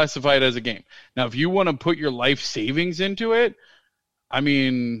 Yeah, it's classified as a game. Now, if you want to put your life savings into it, I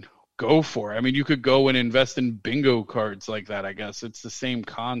mean, go for it. I mean, you could go and invest in bingo cards like that, I guess. It's the same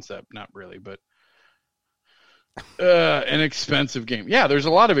concept. Not really, but an expensive game. Yeah, there's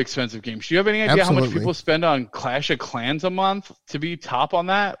a lot of expensive games. Do you have any idea how much people spend on Clash of Clans a month to be top on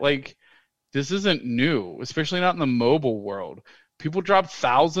that? Like, this isn't new, especially not in the mobile world. People drop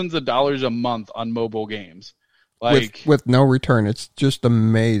thousands of dollars a month on mobile games. Like with no return. It's just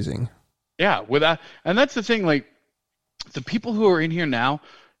amazing. Yeah, and that's the thing, like the people who are in here now,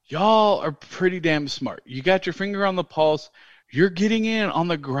 y'all are pretty damn smart. You got your finger on the pulse. You're getting in on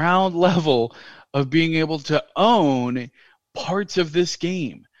the ground level of being able to own parts of this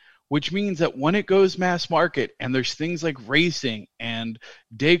game, which means that when it goes mass market and there's things like racing and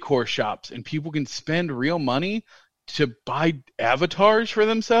decor shops and people can spend real money to buy avatars for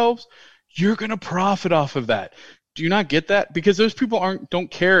themselves, you're going to profit off of that. Do you not get that? Because those people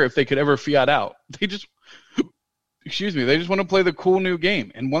don't care if they could ever fiat out. They just, they just want to play the cool new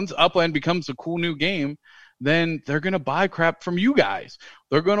game. And once Upland becomes a cool new game, then they're going to buy crap from you guys.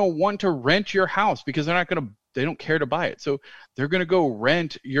 They're going to want to rent your house because they don't care to buy it. So they're going to go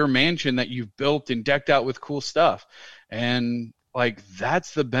rent your mansion that you've built and decked out with cool stuff. And like,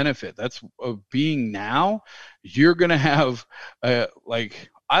 that's the benefit. That's of being now. You're going to have, I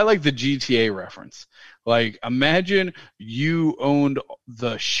like the GTA reference. Like, imagine you owned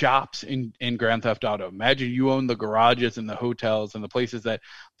the shops in Grand Theft Auto. Imagine you owned the garages and the hotels and the places that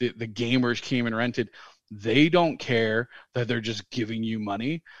the gamers came and rented. They don't care that they're just giving you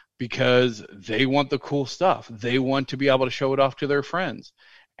money because they want the cool stuff. They want to be able to show it off to their friends.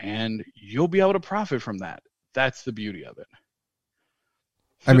 And you'll be able to profit from that. That's the beauty of it.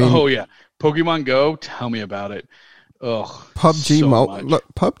 I mean, oh, yeah. Pokemon Go, tell me about it. Oh, PUBG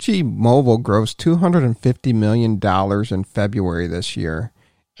PUBG Mobile grossed $250 million in February this year,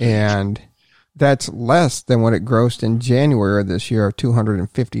 and that's less than what it grossed in January of this year of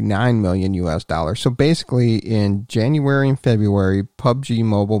 $259 million US. So basically, in January and February, PUBG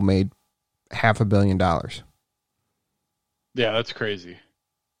Mobile made $500 million. Yeah, that's crazy.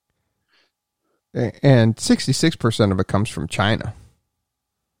 And 66% of it comes from China.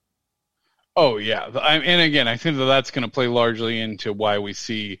 Oh, yeah. And again, I think that's going to play largely into why we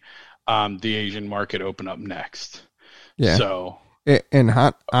see the Asian market open up next. Yeah. So,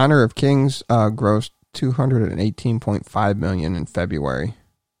 and Honor of Kings grossed $218.5 million in February.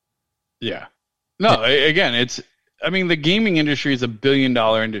 Yeah. No, again, the gaming industry is $1 billion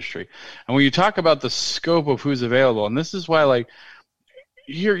industry. And when you talk about the scope of who's available, and this is why, like,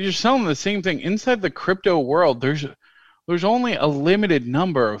 you're selling the same thing inside the crypto world. There's only a limited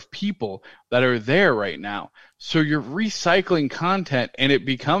number of people that are there right now. So you're recycling content and it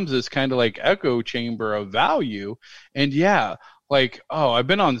becomes this kind of like echo chamber of value. And yeah, like, oh, I've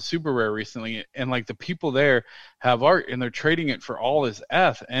been on Super Rare recently and like the people there have art and they're trading it for all this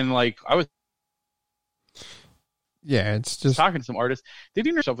F. And like it's just talking to some artists. They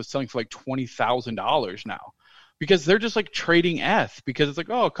didn't know was selling for like $20,000 now. Because they're just like trading ETH because it's like,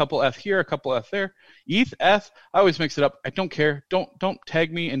 oh, a couple ETH here, a couple ETH there. ETH, ETH, I always mix it up. I don't care. Don't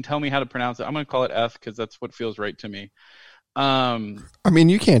tag me and tell me how to pronounce it. I'm going to call it ETH because that's what feels right to me. I mean,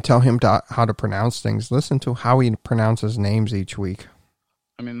 you can't tell him how to pronounce things. Listen to how he pronounces names each week.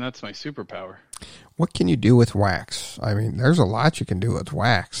 I mean, that's my superpower. What can you do with wax? I mean, there's a lot you can do with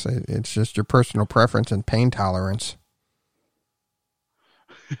wax. It's just your personal preference and pain tolerance.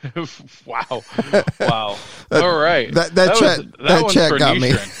 Wow. All right. That check got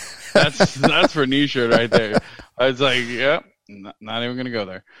me. That's for Nisha right there. I was like, yep, not even going to go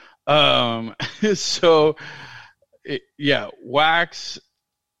there. Wax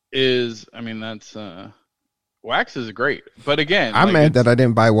is, wax is great. But again, I'm mad that I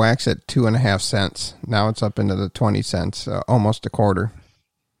didn't buy wax at 2.5 cents. Now it's up into the 20 cents, almost a quarter.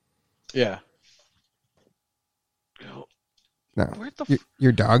 Yeah. No.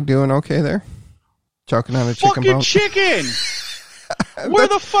 Your dog doing okay there? Choking on a chicken bone? Chicken! Where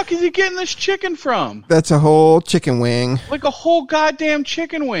the fuck is he getting this chicken from? That's a whole chicken wing. Like a whole goddamn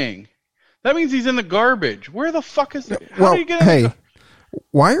chicken wing. That means he's in the garbage. Where the fuck is it?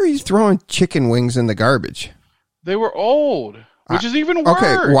 Why are you throwing chicken wings in the garbage? They were old, which is even worse.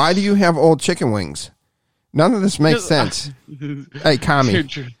 Okay, why do you have old chicken wings? None of this makes sense. Hey, Kami.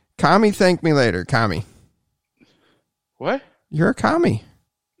 Kami, thank me later. Kami. What? You're a commie.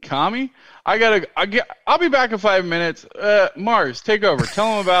 Commie? I'll be back in 5 minutes. Mars, take over.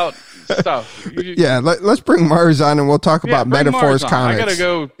 Tell him about stuff. Let's bring Mars on and we'll talk about Metaforce Comics. I gotta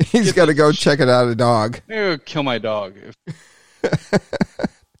go. He's got to go check it out. A dog. I'm gonna kill my dog.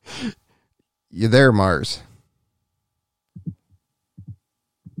 You there, Mars?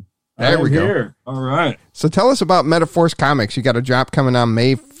 There we go. Here. All right. So tell us about Metaforce Comics. You got a drop coming on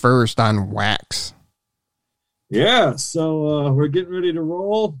May 1st on Wax. Yeah, so we're getting ready to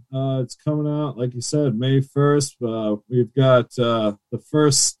roll. It's coming out, like you said, May 1st. We've got the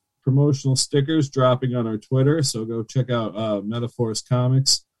first promotional stickers dropping on our Twitter, so go check out Metaforce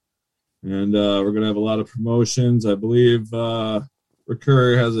Comics. And we're going to have a lot of promotions. I believe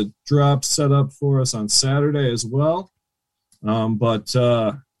Recurrier has a drop set up for us on Saturday as well. But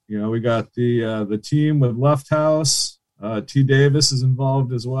we got the team with Left House. T. Davis is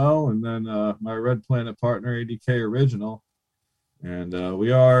involved as well, and then my Red Planet partner, ADK Original. And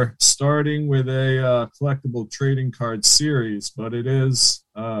we are starting with a collectible trading card series, but it is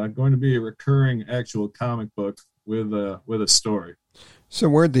going to be a recurring actual comic book with a story. So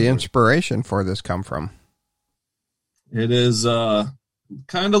where'd the inspiration for this come from? It is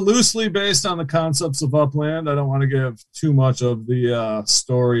kind of loosely based on the concepts of Upland. I don't want to give too much of the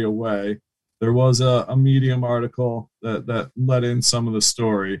story away. There was a Medium article that let in some of the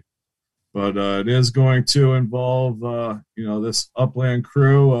story, but it is going to involve this Upland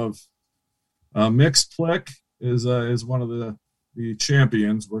crew of Mixplick is one of the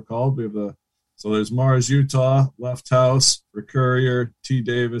champions, we're called. We have so there's Mars Utah, Left House, Recurrier, T.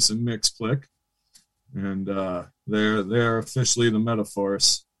 Davis, and Mixplick. And they're officially the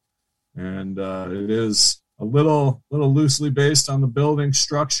Metaforce, and it is a little loosely based on the building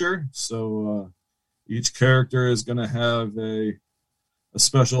structure. So each character is going to have a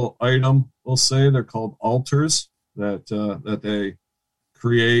special item. We'll say they're called altars that they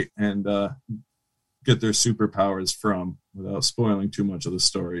create and get their superpowers from, without spoiling too much of the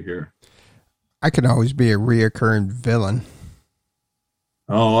story here. I could always be a reoccurring villain.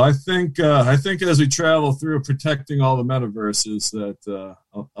 Oh, I think as we travel through protecting all the metaverses, that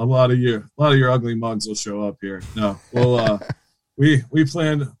a lot of your ugly mugs will show up here. No, well, we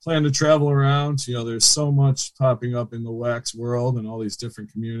plan to travel around. There's so much popping up in the wax world and all these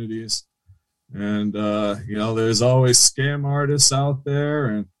different communities, and there's always scam artists out there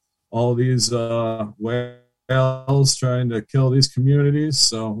and all these whales trying to kill these communities.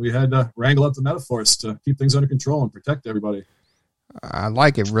 So we had to wrangle up the Metaforce to keep things under control and protect everybody. I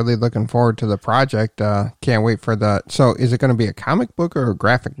like it. Really looking forward to the project. Can't wait for the. So is it going to be a comic book or a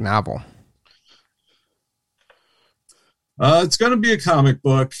graphic novel? It's going to be a comic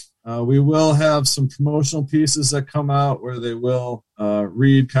book. We will have some promotional pieces that come out where they will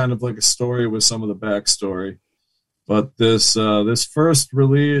read kind of like a story with some of the backstory. But this first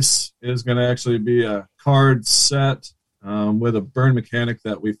release is going to actually be a card set with a burn mechanic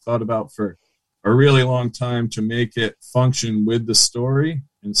that we've thought about for a really long time to make it function with the story,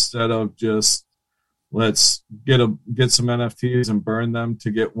 instead of just let's get some NFTs and burn them to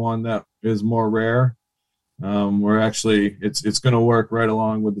get one that is more rare. We're actually it's going to work right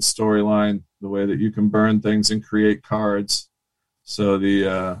along with the storyline, the way that you can burn things and create cards. So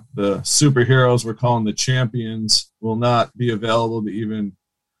the superheroes we're calling the champions will not be available to even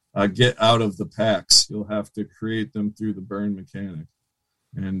get out of the packs. You'll have to create them through the burn mechanic.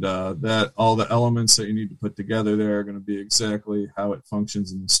 And that all the elements that you need to put together there are going to be exactly how it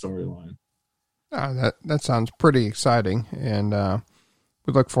functions in the storyline. Oh, that sounds pretty exciting, and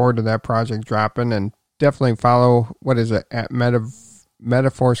we look forward to that project dropping. And definitely follow. What is it, at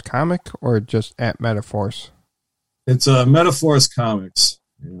Metaforce Comic or just at Metaforce? It's Metaforce Comics.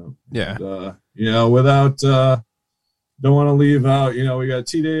 Yeah. And, without. Don't want to leave out, we got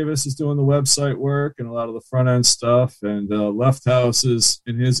T. Davis is doing the website work and a lot of the front end stuff, and Left House is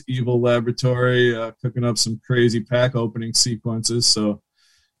in his evil laboratory cooking up some crazy pack opening sequences. So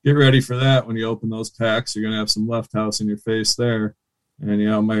get ready for that. When you open those packs, you're going to have some Left House in your face there.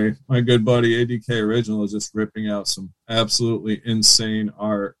 And my good buddy ADK Original is just ripping out some absolutely insane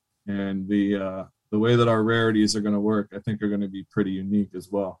art, and the way that our rarities are going to work, I think, are going to be pretty unique as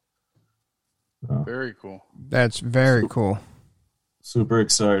well. Very cool. That's very cool. Super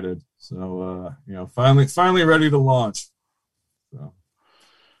excited. So finally ready to launch. So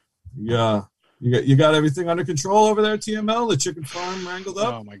yeah, you got everything under control over there, TML. The chicken farm wrangled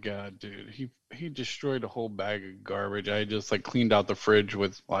up. Oh my god, dude! He destroyed a whole bag of garbage. I just cleaned out the fridge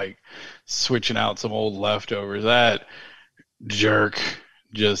with switching out some old leftovers. That jerk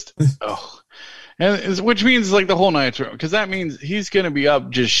just And which means the whole night's room, because that means he's going to be up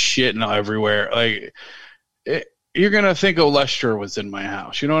just shitting everywhere. You're going to think Olestra was in my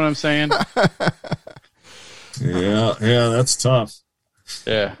house. You know what I'm saying? Yeah, that's tough.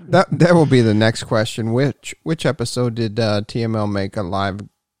 Yeah. That will be the next question. Which episode did TML make a live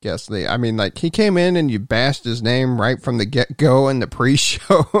guest lead? I mean, he came in and you bashed his name right from the get-go in the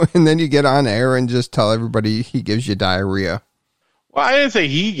pre-show, and then you get on air and just tell everybody he gives you diarrhea. Well, I didn't say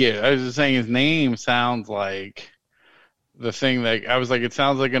I was just saying his name sounds like the thing that I was like, it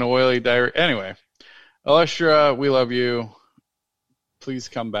sounds like an oily diarrhea. Anyway, Olestra, we love you. Please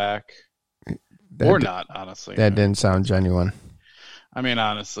come back. Or not, honestly. That didn't sound genuine. I mean,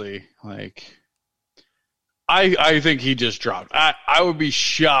 honestly, I think he just dropped. I would be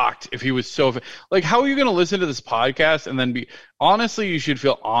shocked if he was so like. How are you going to listen to this podcast and then be? Honestly, you should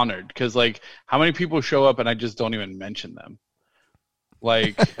feel honored because like how many people show up and I just don't even mention them.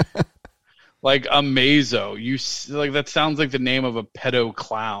 Like, like Amazo. You like that sounds like the name of a pedo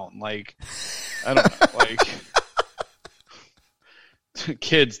clown. Like, I don't know. Like,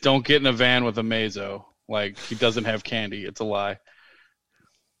 kids don't get in a van with Amazo. Like he doesn't have candy. It's a lie.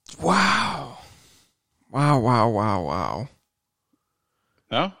 Wow. Wow.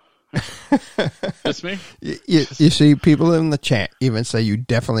 No? Just me? You see, people in the chat even say you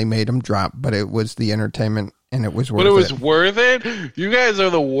definitely made him drop, but it was the entertainment and it was worth it. But it was worth it? You guys are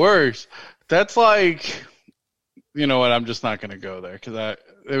the worst. That's like, you know what? I'm just not going to go there because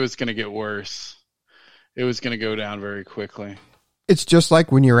it was going to get worse. It was going to go down very quickly. It's just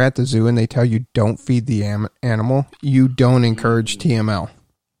like when you're at the zoo and they tell you don't feed the animal, you don't encourage TML.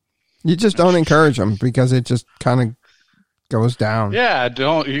 You just don't encourage them because it just kind of goes down. Yeah,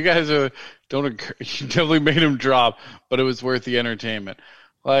 don't. You guys don't. You definitely made him drop, but it was worth the entertainment.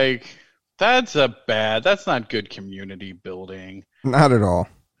 Like that's not good community building. Not at all.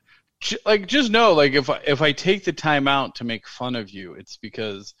 Like just know, like if I take the time out to make fun of you, it's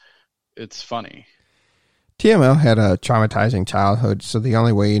because it's funny. TML had a traumatizing childhood, so the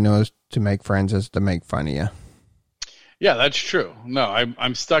only way he knows to make friends is to make fun of you. Yeah, that's true. No,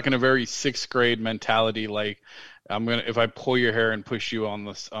 I'm stuck in a very 6th grade mentality. Like if I pull your hair and push you on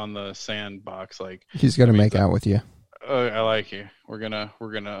the sandbox, like he's gonna make out with you. I like you. We're gonna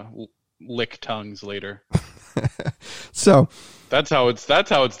lick tongues later. So that's how it's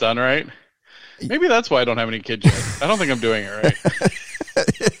done, right? Maybe that's why I don't have any kids yet. I don't think I'm doing it right.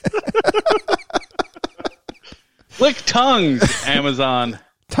 Lick tongues, Amazon.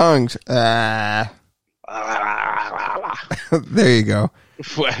 Tongues. There you go.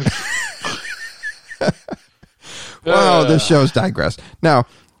 Wow, this show's digressed. Now,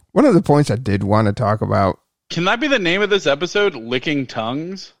 one of the points I did want to talk about. Can that be the name of this episode? Licking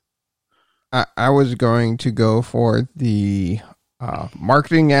tongues? I was going to go for the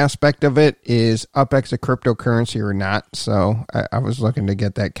marketing aspect of it. Is UPX a cryptocurrency or not? So I was looking to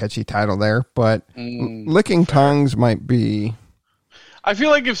get that catchy title there. But licking tongues might be... I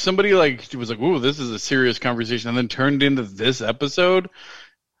feel like if somebody like was like, "Ooh, this is a serious conversation," and then turned into this episode,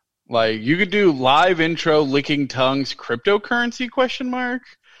 like you could do live intro licking tongues cryptocurrency ?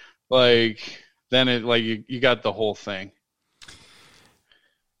 Like then it like you got the whole thing.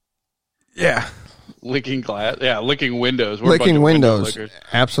 Yeah, licking glass. Yeah, licking windows. Licking windows.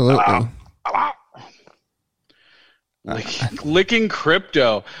 Absolutely. Licking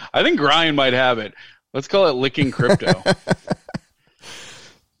crypto. I think Ryan might have it. Let's call it licking crypto.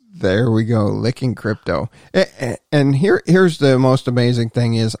 There we go, licking crypto. And here's the most amazing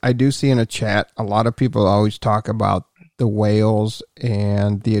thing is I do see in a chat, a lot of people always talk about the whales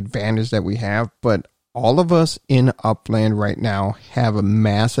and the advantage that we have, but all of us in Upland right now have a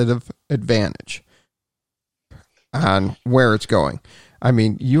massive advantage on where it's going. I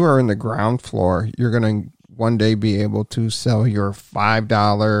mean, you are in the ground floor. You're going to one day be able to sell your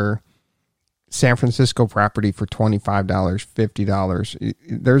 $5 San Francisco property for $25, $50.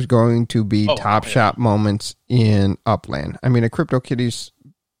 There's going to be top shop moments in Upland. I mean, a CryptoKitties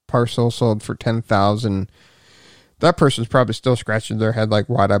parcel sold for $10,000. That person's probably still scratching their head like,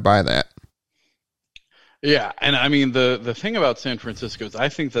 why'd I buy that? Yeah, and I mean, the thing about San Francisco is I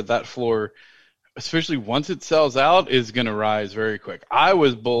think that floor, especially once it sells out, is going to rise very quick. I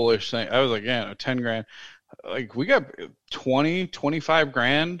was bullish saying, I was like, yeah, 10 grand. Like we got 20, 25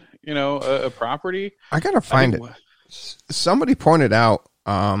 grand, a property. I got to find it. Somebody pointed out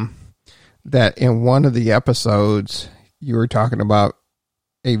that in one of the episodes you were talking about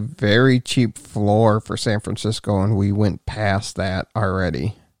a very cheap floor for San Francisco, and we went past that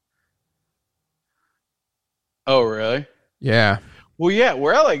already. Oh, really? Yeah. Well, yeah,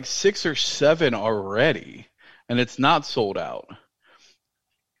 we're at like 6 or 7 already, and it's not sold out.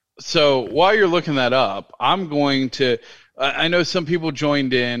 So while you're looking that up, I'm going to. I know some people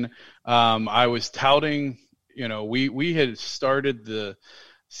joined in. I was touting. We had started the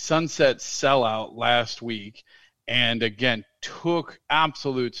Sunset sellout last week, and again took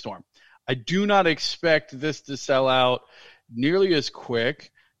absolute storm. I do not expect this to sell out nearly as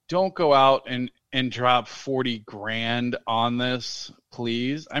quick. Don't go out and drop 40 grand on this,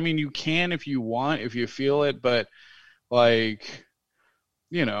 please. I mean, you can if you want, if you feel it, but like.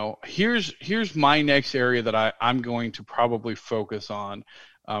 Here's my next area that I'm going to probably focus on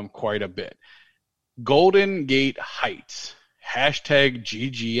quite a bit. Golden Gate Heights.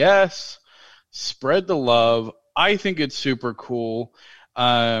 #GGS. Spread the love. I think it's super cool.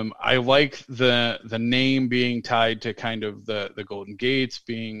 I like the name being tied to kind of the Golden Gates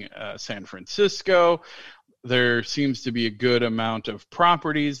being San Francisco. There seems to be a good amount of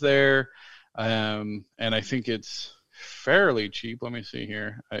properties there, and I think it's fairly cheap. Let me see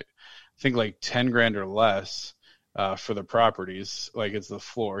here. I think like 10 grand or less for the properties. Like it's the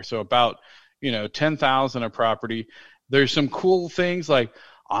floor, so about 10,000 a property. There's some cool things. Like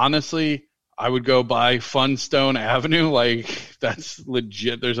honestly, I would go buy Funstone Avenue. Like that's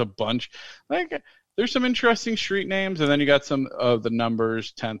legit. There's a bunch. Like there's some interesting street names, and then you got some of the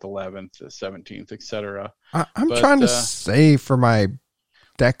numbers 10th, 11th, 17th, etc. I'm trying to save for my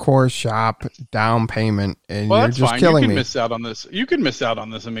decor shop down payment, and well, you're that's just fine. killing You can me. miss out on this. You can miss out on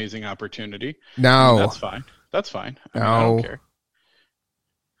this amazing opportunity. No, that's fine. That's fine. I No. mean, I don't care.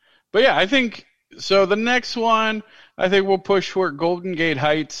 But yeah, I think so. The next one, I think we'll push for Golden Gate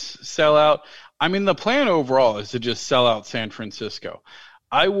Heights sellout. I mean, the plan overall is to just sell out San Francisco.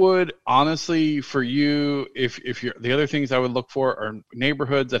 I would honestly, for you, if you're the other things I would look for are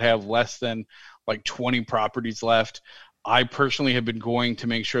neighborhoods that have less than like 20 properties left. I personally have been going to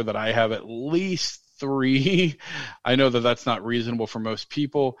make sure that I have at least 3. I know that that's not reasonable for most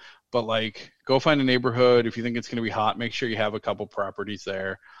people, but like go find a neighborhood. If you think it's going to be hot, make sure you have a couple properties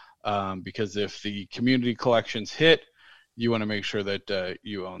there, because if the community collections hit, you want to make sure that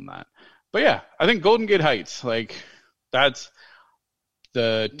you own that. But yeah, I think Golden Gate Heights, like that's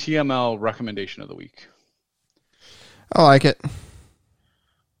the TML recommendation of the week. I like it.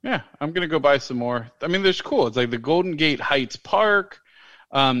 Yeah, I'm going to go buy some more. I mean, there's cool. It's like the Golden Gate Heights Park.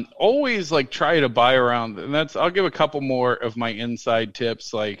 Always like try to buy around. And I'll give a couple more of my inside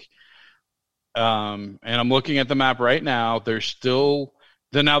tips. Like, and I'm looking at the map right now. There's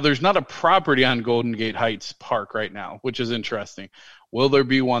not a property on Golden Gate Heights Park right now, which is interesting. Will there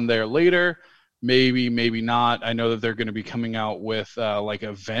be one there later? Maybe, maybe not. I know that they're going to be coming out with like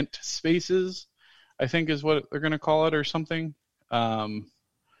event spaces, I think is what they're going to call it or something,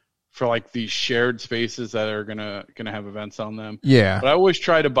 for like these shared spaces that are gonna have events on them. Yeah. But I always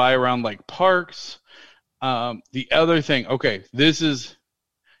try to buy around like parks. The other thing, okay, this is,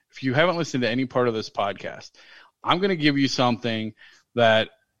 if you haven't listened to any part of this podcast, I'm going to give you something that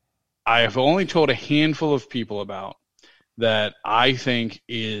I have only told a handful of people about, that I think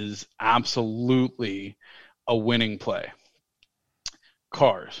is absolutely a winning play.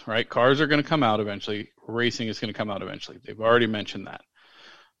 Cars, right? Cars are going to come out eventually. Racing is going to come out eventually. They've already mentioned that.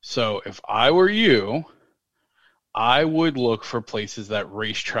 So if I were you, I would look for places that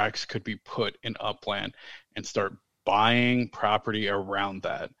racetracks could be put in upland and start buying property around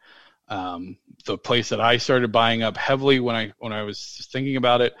that. The place that I started buying up heavily when I was thinking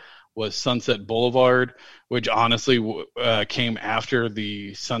about it was Sunset Boulevard, which honestly came after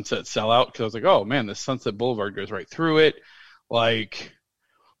the Sunset sellout, because I was like, oh man, this Sunset Boulevard goes right through it. Like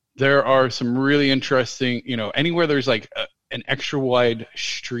there are some really interesting, anywhere there's like an extra wide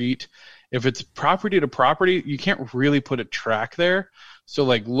street, if it's property to property, you can't really put a track there. So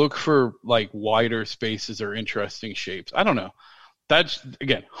like look for like wider spaces or interesting shapes. I don't know. That's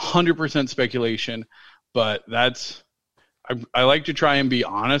again 100% speculation, but I like to try and be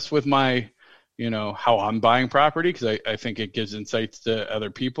honest with my, how I'm buying property, because I think it gives insights to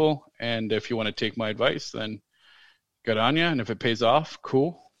other people. And if you want to take my advice, then good on you. And if it pays off,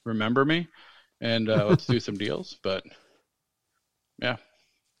 cool. Remember me, and let's do some deals. But yeah.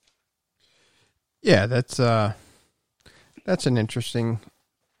 Yeah, that's an interesting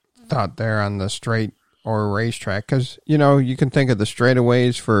thought there on the straight or racetrack, because you can think of the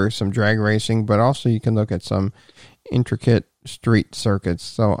straightaways for some drag racing, but also you can look at some intricate street circuits.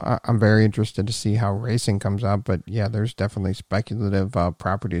 So I'm very interested to see how racing comes out. But yeah, there's definitely speculative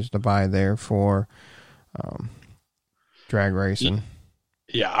properties to buy there for drag racing.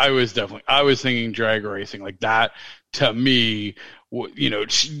 Yeah, I was thinking drag racing like that. To me,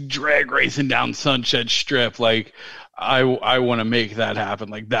 drag racing down Sunset Strip, like I want to make that happen.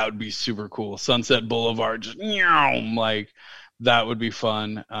 Like that would be super cool. Sunset Boulevard, just like that would be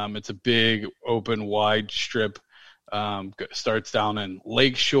fun. It's a big, open, wide strip. Starts down in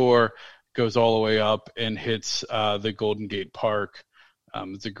Lakeshore, goes all the way up and hits the Golden Gate Park.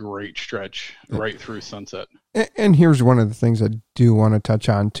 It's a great stretch right through Sunset. And here's one of the things I do want to touch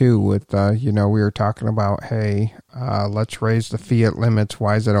on too with, we were talking about, hey, let's raise the fiat limits.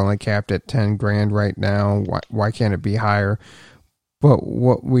 Why is it only capped at 10 grand right now? Why can't it be higher? But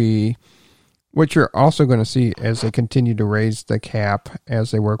what you're also going to see as they continue to raise the cap,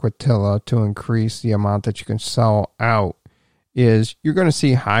 as they work with Tilla to increase the amount that you can sell out, is you're going to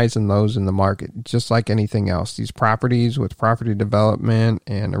see highs and lows in the market, just like anything else. These properties with property development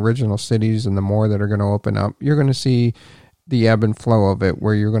and original cities and the more that are going to open up, you're going to see the ebb and flow of it,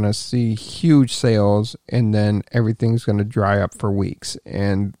 where you're going to see huge sales and then everything's going to dry up for weeks.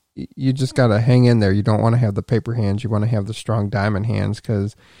 And you just got to hang in there. You don't want to have the paper hands. You want to have the strong diamond hands,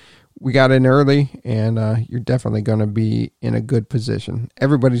 because we got in early, and you're definitely going to be in a good position.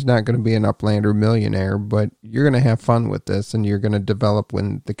 Everybody's not going to be an Uplander millionaire, but you're going to have fun with this, and you're going to develop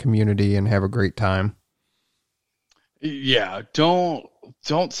with the community and have a great time. Yeah, don't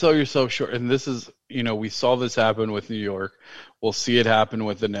sell yourself short. And this is, we saw this happen with New York. We'll see it happen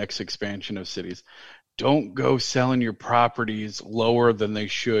with the next expansion of cities. Don't go selling your properties lower than they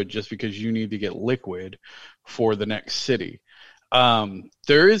should just because you need to get liquid for the next city.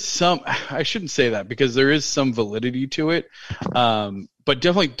 There is some, I shouldn't say that, because there is some validity to it. But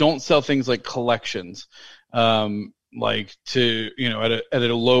definitely don't sell things like collections, like to, at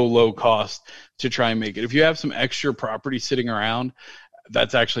a low cost to try and make it. If you have some extra property sitting around,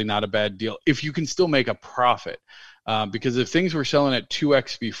 that's actually not a bad deal if you can still make a profit. Because if things were selling at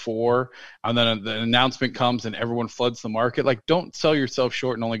 2x before, and then the announcement comes and everyone floods the market, like, don't sell yourself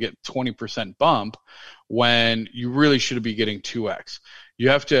short and only get 20% bump when you really should be getting 2x. You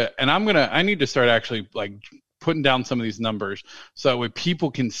have to, and I need to start actually like putting down some of these numbers so that way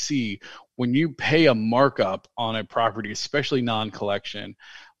people can see when you pay a markup on a property, especially non-collection,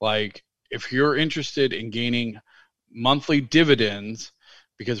 like if you're interested in gaining monthly dividends,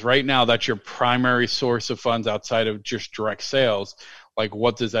 because right now that's your primary source of funds outside of just direct sales, like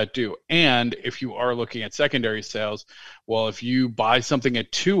what does that do? And if you are looking at secondary sales, well, if you buy something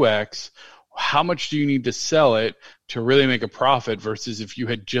at 2x, how much do you need to sell it to really make a profit versus if you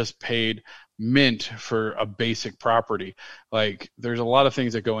had just paid mint for a basic property? Like, there's a lot of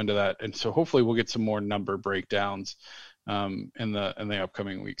things that go into that. And so hopefully we'll get some more number breakdowns in the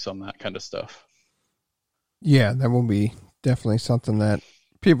upcoming weeks on that kind of stuff. Yeah, that will be definitely something that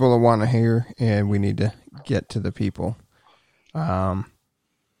people will want to hear, and we need to get to the people. Yeah,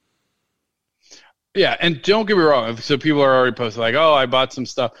 and don't get me wrong. So people are already posting like, oh, I bought some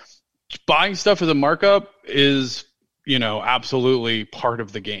stuff. Buying stuff as a markup is, absolutely part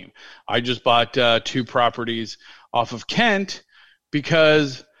of the game. I just bought 2 properties off of Kent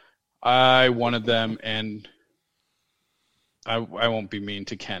because I wanted them, and I won't be mean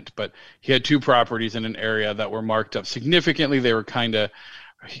to Kent, but he had 2 properties in an area that were marked up significantly. They were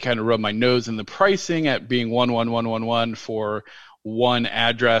he kind of rubbed my nose in the pricing at being 11111 for one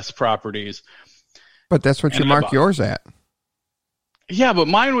address properties. But that's what you marked yours at. Yeah, but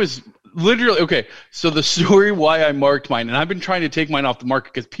mine was literally, okay, so the story why I marked mine, and I've been trying to take mine off the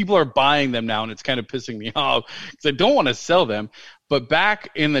market because people are buying them now, and it's kind of pissing me off because I don't want to sell them. But back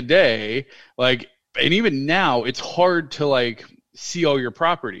in the day, like, and even now, it's hard to like see all your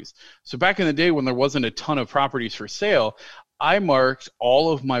properties. So back in the day when there wasn't a ton of properties for sale, I marked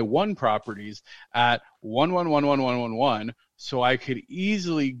all of my 1 properties at 1111111 so I could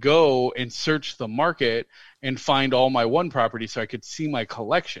easily go and search the market and find all my 1 properties so I could see my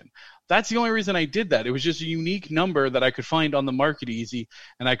collection. That's the only reason I did that. It was just a unique number that I could find on the market easy,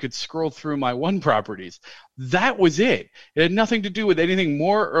 and I could scroll through my 1 properties. That was it. It had nothing to do with anything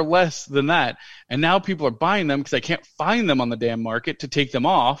more or less than that. And now people are buying them because I can't find them on the damn market to take them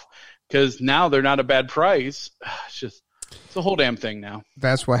off because now they're not a bad price. It's a whole damn thing now.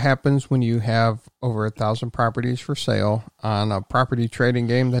 That's what happens when you have over 1,000 properties for sale on a property trading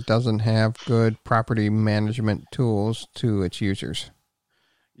game that doesn't have good property management tools to its users.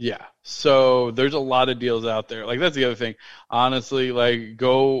 Yeah. So there's a lot of deals out there. Like, that's the other thing. Honestly, like,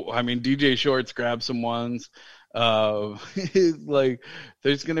 DJ Shorts, grab some ones. Like,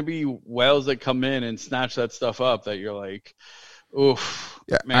 there's going to be whales that come in and snatch that stuff up that you're like, oof,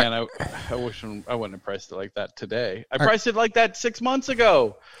 yeah, man, I wish I wouldn't have priced it like that today. I priced it like that 6 months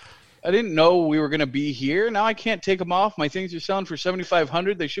ago. I didn't know we were going to be here. Now I can't take them off. My things are selling for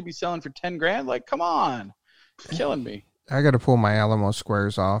 $7,500. They should be selling for $10,000. Like, come on. You're killing me. I got to pull my Alamo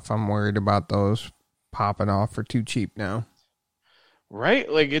squares off. I'm worried about those popping off for too cheap now.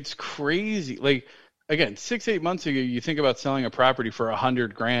 Right? Like, it's crazy. Like, again, 6-8 months ago, you think about selling a property for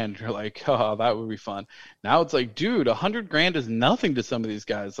 $100,000. You're like, oh, that would be fun. Now it's like, dude, $100,000 is nothing to some of these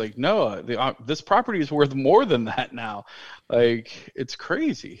guys. Like, no, this property is worth more than that now. Like, it's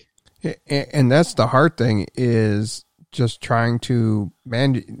crazy. And that's the hard thing, is just trying to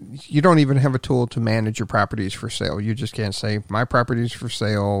manage. You don't even have a tool to manage your properties for sale. You just can't say, my property's for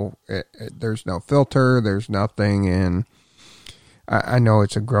sale. There's no filter. There's nothing. And I know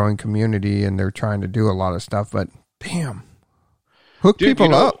it's a growing community and they're trying to do a lot of stuff, but damn, hook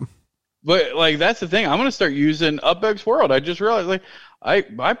people up. But like, that's the thing. I'm going to start using UpX World. I just realized, like,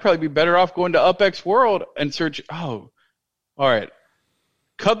 I'd probably be better off going to UpX World and search. Oh, all right.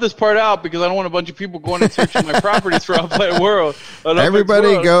 cut this part out because I don't want a bunch of people going and searching my properties for Upland World.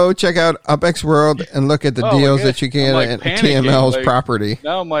 Everybody go check out UPX World and look at the deals that you can at TML's property.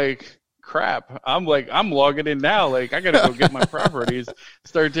 Now I'm like, crap. I'm logging in now. Like, I got to go get my properties,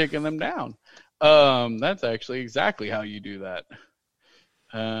 start taking them down. That's actually exactly how you do that.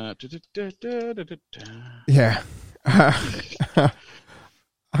 Yeah.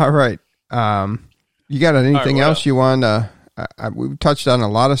 All right. You got anything else you want? We've touched on a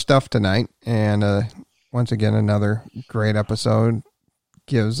lot of stuff tonight, and once again, another great episode.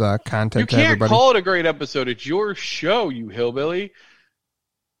 Gives content to everybody. You can't call it a great episode. It's your show, you hillbilly.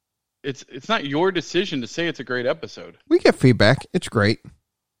 It's not your decision to say it's a great episode. We get feedback. It's great.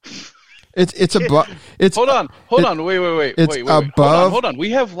 It's above. It's hold on. Wait. It's above. Hold on.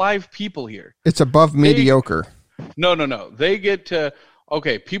 We have live people here. It's above mediocre. No. They get to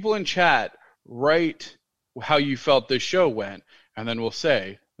people in chat write how you felt this show went, and then we'll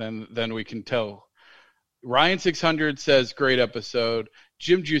say. Then we can tell. Ryan 600 says great episode.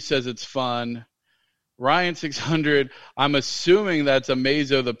 Jim Juice says it's fun. Ryan 600, I'm assuming that's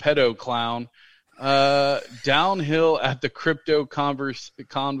Amazo the pedo clown. Downhill at the crypto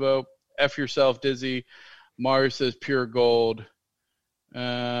convo. F yourself, Dizzy. Mars says pure gold.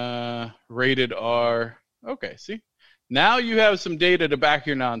 Rated R. Okay, see? Now you have some data to back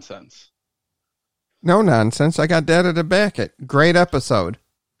your nonsense. No nonsense. I got data to back it. Great episode.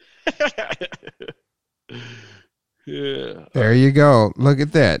 Yeah. There you go. Look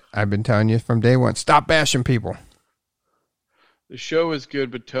at that. I've been telling you from day one. Stop bashing people. The show is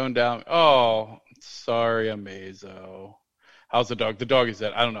good, but toned down. Oh, sorry, Amazo. How's the dog? The dog is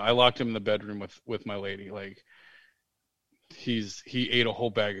dead. I don't know. I locked him in the bedroom with my lady. Like, he ate a whole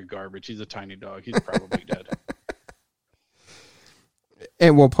bag of garbage. He's a tiny dog. He's probably dead.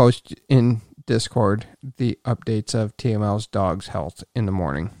 And we'll post in Discord the updates of TML's dog's health in the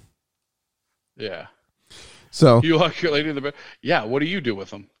morning. Yeah. So you lock your lady in the bed. Yeah. What do you do with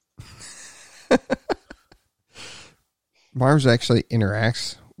them? Mars actually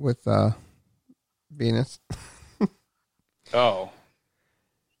interacts with Venus. Oh.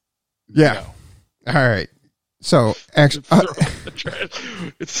 Yeah. No. All right. So actually,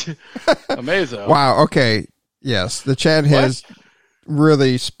 it's amazing. Wow. Okay. Yes, the chat has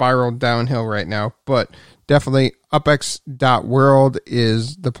really spiraled downhill right now, but definitely UPX.world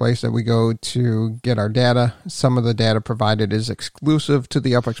is the place that we go to get our data. Some of the data provided is exclusive to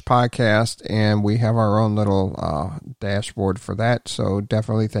the UPX podcast, and we have our own little dashboard for that. So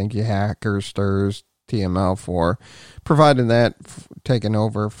definitely thank you, Hackers, Stirs, TML, for providing that, taking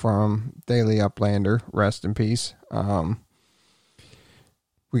over from Daily Uplander. Rest in peace.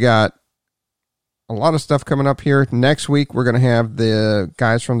 We got a lot of stuff coming up here. Next week, we're going to have the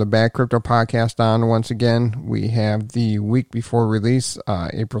guys from the Bad Crypto podcast on once again. We have the week before release.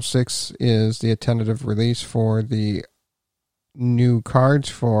 April 6th is the tentative release for the new cards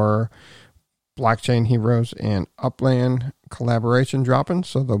for Blockchain Heroes and Upland collaboration dropping.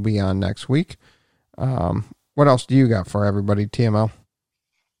 So they'll be on next week. What else do you got for everybody, TML?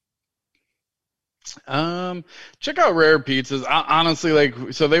 Check out Rare Pizzas. Honestly,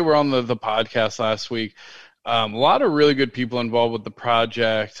 so they were on the podcast last week. A lot of really good people involved with the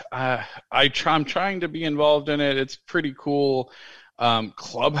project. I'm trying to be involved in it. It's pretty cool.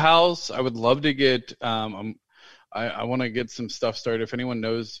 Clubhouse, I would love to get. I want to get some stuff started. If anyone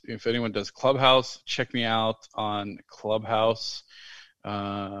does Clubhouse, check me out on Clubhouse.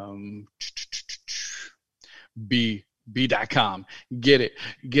 B.com. Get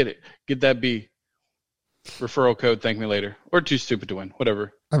that B. Referral code, ThankMeLater, or Too Stupid to Win,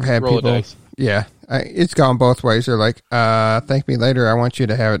 whatever. I've had Roll people, yeah, it's gone both ways. They're like, thank me later. I want you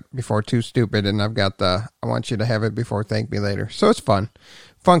to have it before Too Stupid, and I've got I want you to have it before Thank Me Later. So it's fun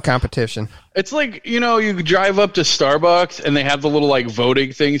competition. It's like, you drive up to Starbucks and they have the little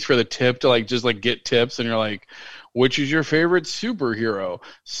voting things for the tip to just get tips, and you're like, which is your favorite superhero,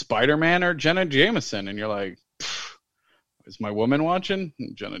 Spider-Man or Jenna Jameson? And you're like, is my woman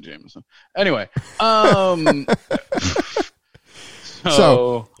Jenna Jameson? Anyway,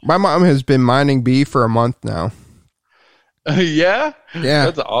 so my mom has been mining B for a month now. Yeah,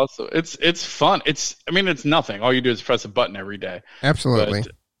 that's awesome. It's fun. It's nothing. All you do is press a button every day. Absolutely.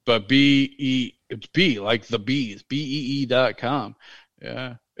 But it's B, like the bees, BEE.com.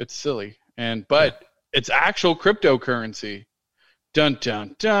 Yeah, it's silly, but it's actual cryptocurrency. Dun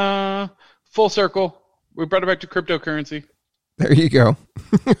dun dun. Full circle. We brought it back to cryptocurrency. There you go.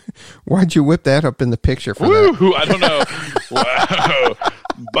 Why'd you whip that up in the picture for that? I don't know. Wow.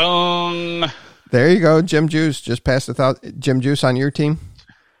 Bong. There you go. Jim Juice just passed Jim Juice on your team.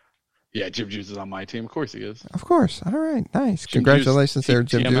 Yeah, Jim Juice is on my team. Of course he is. Of course. All right. Nice. Jim Congratulations Juice, there,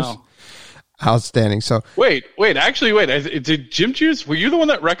 Jim TML. Juice. Outstanding. So Wait. Did Jim Juice, were you the one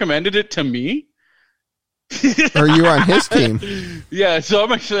that recommended it to me? are you on his team? Yeah, so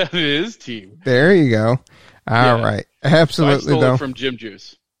I'm actually on his team. There you go. All right. Absolutely, So I stole though. it from Jim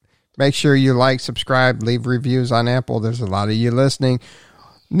Juice. Make sure you like, subscribe, leave reviews on Apple. There's a lot of you listening.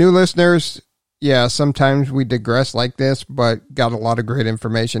 New listeners, yeah, sometimes we digress like this, but got a lot of great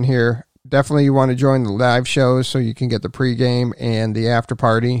information here. Definitely you want to join the live shows so you can get the pregame and the after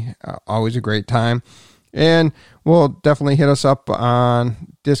party. Always a great time. And we'll definitely hit us up on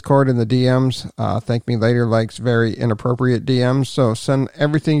Discord in the DMs. ThankMeLater likes very inappropriate DMs, so send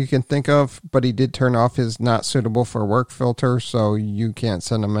everything you can think of, but he did turn off his not suitable for work filter, so you can't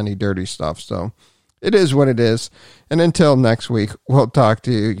send him any dirty stuff. So it is what it is. And until next week, we'll talk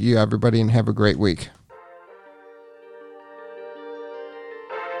to you everybody, and have a great week.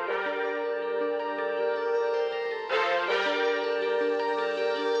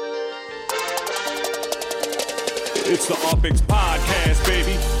 It's the UPX podcast,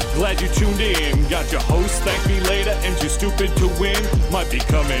 baby. Glad you tuned in. Got your host, Thank Me Later, and Too Stupid to Win. Might be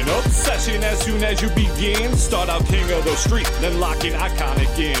coming obsession as soon as you begin. Start out king of the street, then lock in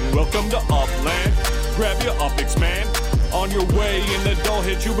iconic in. Welcome to Upland. Grab your UPX, man. On your way, and the dough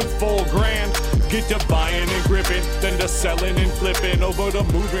hit you with $4,000. Get to buying and gripping, then to selling and flipping. Over to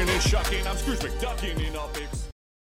moving and shucking. I'm Scrooge McDuckin' in UPX.